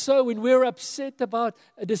 And so when we're upset about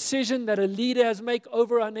a decision that a leader has made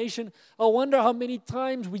over our nation, I wonder how many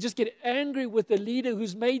times we just get angry with the leader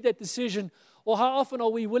who's made that decision, or how often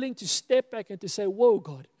are we willing to step back and to say, whoa,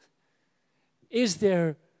 God, is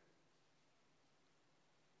there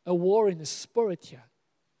a war in the spirit here?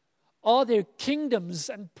 Are there kingdoms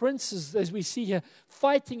and princes, as we see here,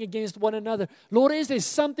 fighting against one another? Lord, is there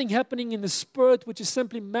something happening in the spirit which is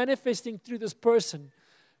simply manifesting through this person?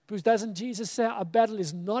 Because doesn't Jesus say our battle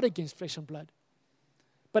is not against flesh and blood,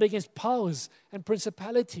 but against powers and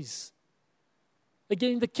principalities?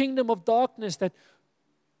 Again, the kingdom of darkness that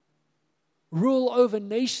rule over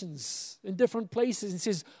nations in different places. And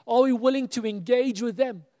says, are we willing to engage with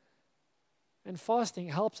them? And fasting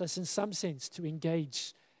helps us in some sense to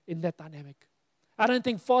engage in that dynamic. I don't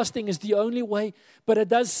think fasting is the only way, but it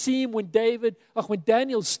does seem when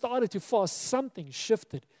Daniel started to fast, something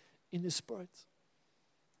shifted in the spirit.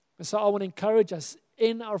 And so I want to encourage us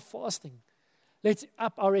in our fasting. Let's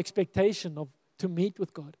up our expectation to meet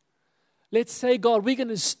with God. Let's say, God, we're going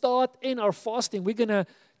to start in our fasting. We're going to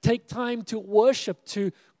take time to worship,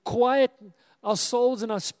 to quiet our souls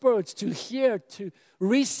and our spirits, to hear, to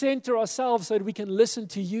recenter ourselves so that we can listen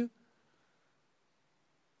to you.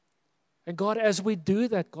 And God, as we do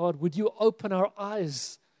that, God, would you open our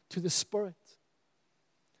eyes to the Spirit?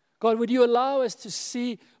 God, would you allow us to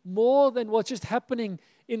see more than what's just happening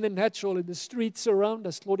in the natural, in the streets around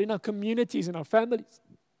us, Lord, in our communities, in our families,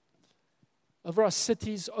 over our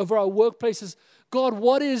cities, over our workplaces. God,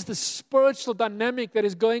 what is the spiritual dynamic that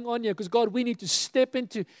is going on here? Because, God, we need to step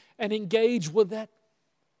into and engage with that.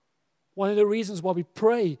 One of the reasons why we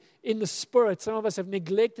pray in the Spirit, some of us have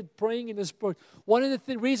neglected praying in the Spirit. One of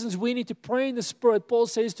the reasons we need to pray in the Spirit, Paul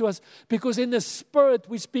says to us, because in the Spirit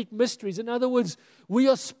we speak mysteries. In other words, we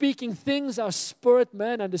are speaking things our spirit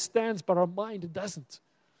man understands, but our mind doesn't.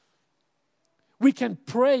 We can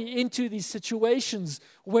pray into these situations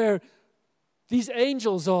where these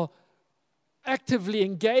angels are actively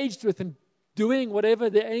engaged with and doing whatever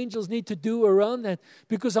the angels need to do around that,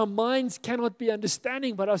 because our minds cannot be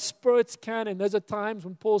understanding, but our spirits can. And those are times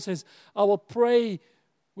when Paul says, I will pray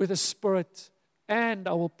with a spirit and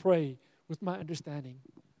I will pray with my understanding.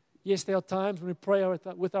 Yes, there are times when we pray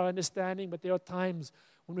with our understanding, but there are times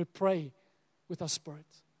when we pray with our spirit.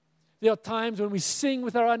 There are times when we sing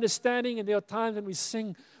with our understanding, and there are times when we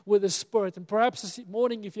sing with the Spirit. And perhaps this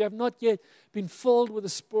morning, if you have not yet been filled with the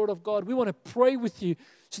Spirit of God, we want to pray with you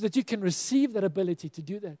so that you can receive that ability to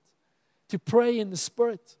do that, to pray in the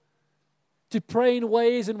Spirit, to pray in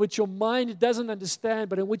ways in which your mind doesn't understand,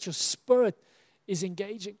 but in which your spirit is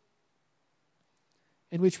engaging,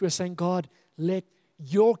 in which we're saying, God, let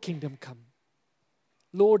your kingdom come.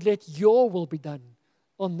 Lord, let your will be done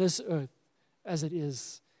on this earth as it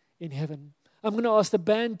is in heaven. I'm going to ask the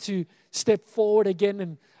band to step forward again,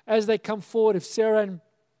 and as they come forward, if Sarah and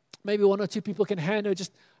maybe one or two people can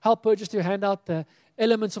help her to hand out the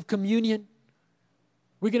elements of communion.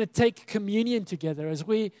 We're going to take communion together as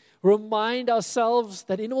we remind ourselves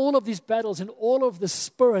that in all of these battles, in all of the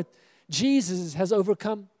Spirit, Jesus has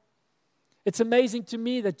overcome. It's amazing to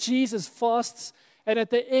me that Jesus fasts, and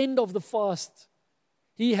at the end of the fast,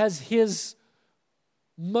 he has his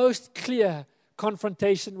most clear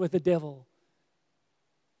confrontation with the devil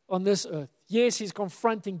on this earth. Yes, he's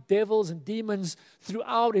confronting devils and demons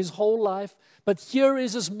throughout his whole life, but here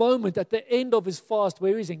is this moment at the end of his fast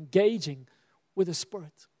where he's engaging with the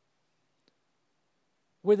Spirit,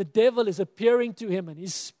 where the devil is appearing to him and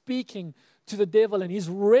he's speaking to the devil and he's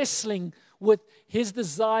wrestling with his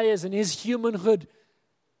desires and his humanhood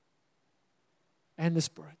and the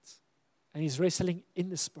Spirit, and he's wrestling in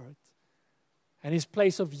the Spirit. And his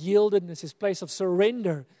place of yieldedness, his place of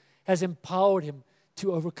surrender has empowered him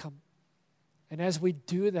to overcome. And as we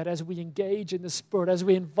do that, as we engage in the Spirit, as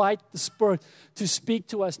we invite the Spirit to speak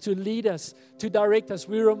to us, to lead us, to direct us,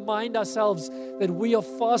 we remind ourselves that we are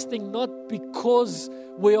fasting not because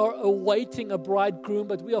we are awaiting a bridegroom,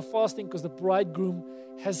 but we are fasting because the bridegroom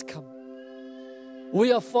has come.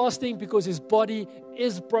 We are fasting because his body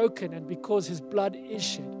is broken and because his blood is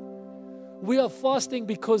shed. We are fasting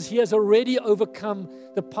because he has already overcome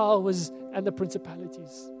the powers and the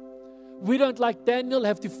principalities. We don't, like Daniel,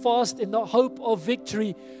 have to fast in the hope of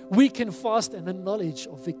victory. We can fast in the knowledge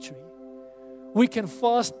of victory. We can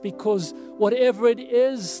fast because whatever it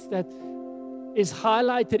is that is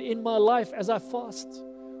highlighted in my life as I fast,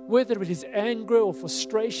 whether it is anger or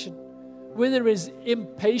frustration, whether it is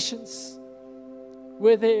impatience,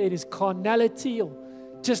 whether it is carnality or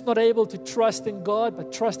just not able to trust in God,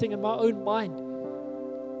 but trusting in my own mind.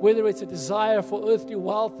 Whether it's a desire for earthly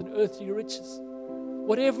wealth and earthly riches.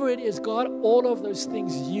 Whatever it is, God, all of those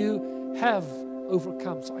things you have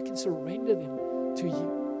overcome. So I can surrender them to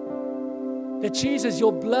you. That Jesus,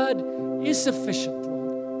 your blood is sufficient,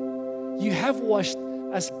 Lord. You have washed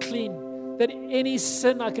us clean. That any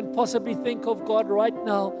sin I can possibly think of, God, right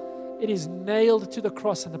now, it is nailed to the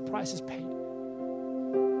cross and the price is paid.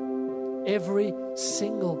 Every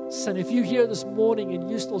single sin. If you're here this morning and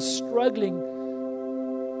you're still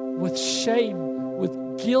struggling with shame, with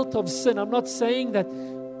guilt of sin, I'm not saying that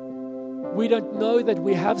we don't know that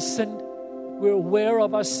we have sinned. We're aware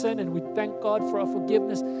of our sin and we thank God for our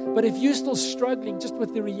forgiveness. But if you're still struggling just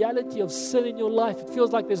with the reality of sin in your life, it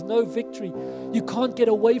feels like there's no victory. You can't get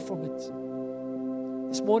away from it.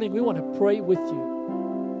 This morning we want to pray with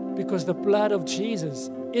you because the blood of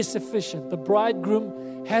Jesus is sufficient. The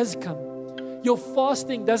bridegroom has come. Your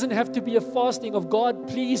fasting doesn't have to be a fasting of God,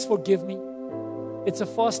 please forgive me. It's a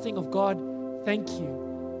fasting of God, thank you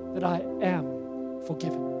that I am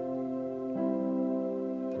forgiven.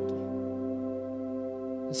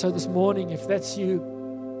 And so this morning, if that's you,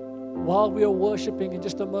 while we are worshiping in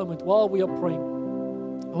just a moment, while we are praying,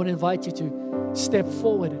 I want to invite you to step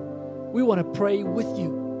forward. We want to pray with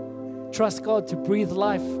you. Trust God to breathe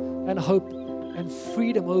life and hope and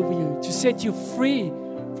freedom over you, to set you free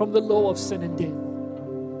from the law of sin and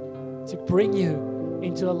death, to bring you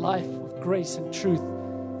into a life of grace and truth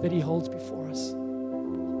that He holds before us.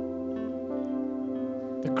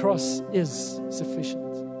 The cross is sufficient.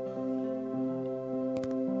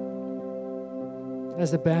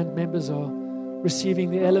 As the band members are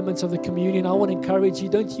receiving the elements of the communion, I want to encourage you,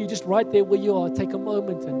 don't you, just right there where you are, take a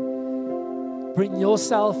moment and bring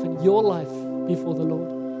yourself and your life before the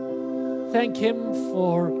Lord. Thank Him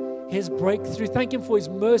for His breakthrough. Thank Him for His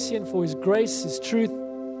mercy and for His grace, His truth.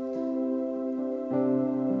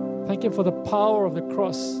 Thank Him for the power of the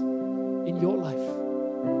cross in your life.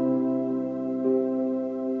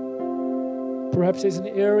 Perhaps there's an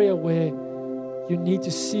area where you need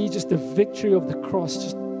to see just the victory of the cross,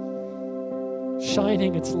 just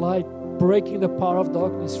shining its light, breaking the power of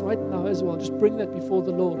darkness right now as well. Just bring that before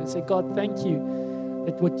the Lord and say, God, thank you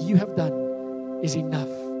that what you have done is enough.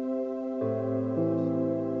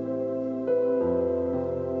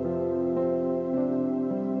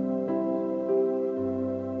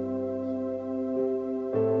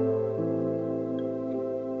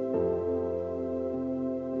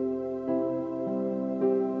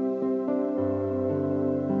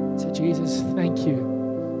 Jesus, thank you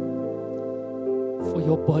for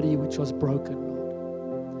your body which was broken,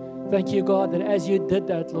 Lord. Thank you, God, that as you did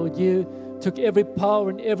that, Lord, you took every power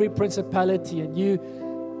and every principality and you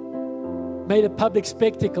made a public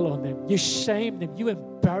spectacle on them. You shamed them. You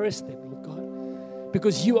embarrassed them, Lord God,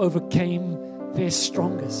 because you overcame their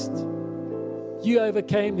strongest. You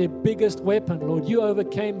overcame their biggest weapon, Lord. You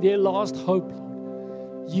overcame their last hope,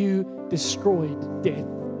 Lord. You destroyed death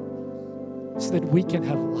so that we can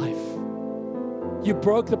have life. You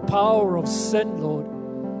broke the power of sin, Lord.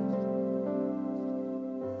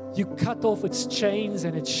 You cut off its chains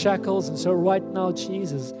and its shackles. And so right now,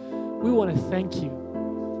 Jesus, we want to thank you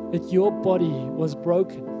that your body was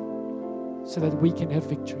broken so that we can have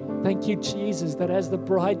victory. Thank you, Jesus, that as the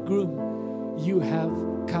bridegroom, you have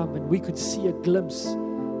come and we could see a glimpse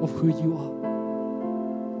of who you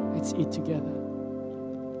are. Let's eat together.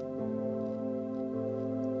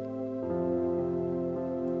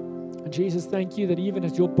 Jesus, thank you that even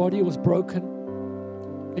as your body was broken,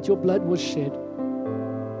 that your blood was shed,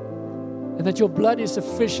 and that your blood is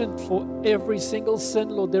sufficient for every single sin,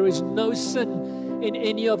 Lord. There is no sin in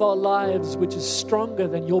any of our lives which is stronger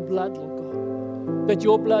than your blood, Lord God. That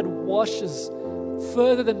your blood washes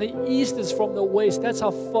further than the east is from the west. That's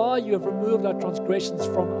how far you have removed our transgressions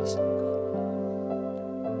from us, Lord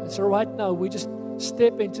God. And so right now, we just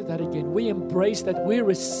step into that again. We embrace that. We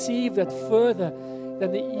receive that further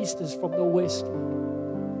than the east is from the west.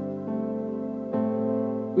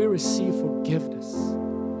 We receive forgiveness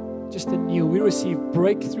just anew. We receive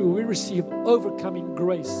breakthrough. We receive overcoming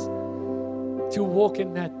grace to walk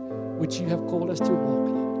in that which you have called us to walk,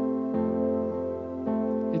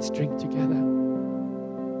 Lord. Let's drink together.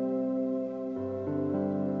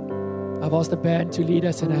 I've asked the band to lead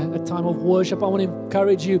us in a time of worship. I want to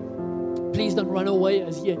encourage you, please don't run away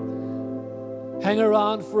as yet. Hang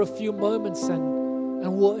around for a few moments and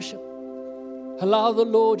worship. Allow the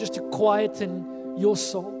Lord just to quieten your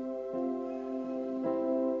soul.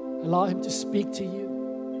 Allow Him to speak to you.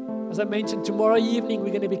 As I mentioned, tomorrow evening we're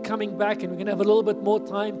going to be coming back and we're going to have a little bit more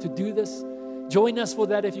time to do this. Join us for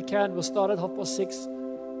that if you can. We'll start at 6:30.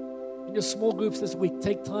 In your small groups this week,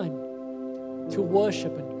 take time to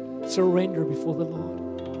worship and surrender before the Lord.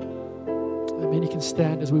 Amen. You can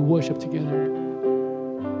stand as we worship together.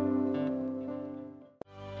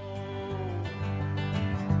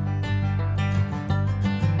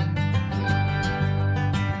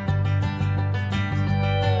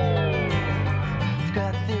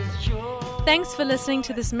 Thanks for listening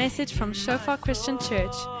to this message from Shofar Christian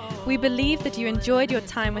Church. We believe that you enjoyed your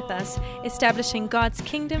time with us, establishing God's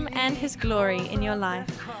kingdom and His glory in your life.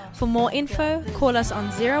 For more info, call us on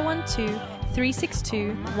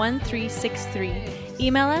 012-362-1363.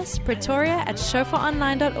 Email us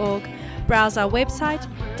pretoria@shofaronline.org. Browse our website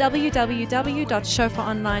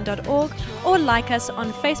www.shofaronline.org or like us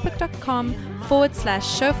on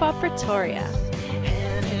facebook.com/Shofar Pretoria.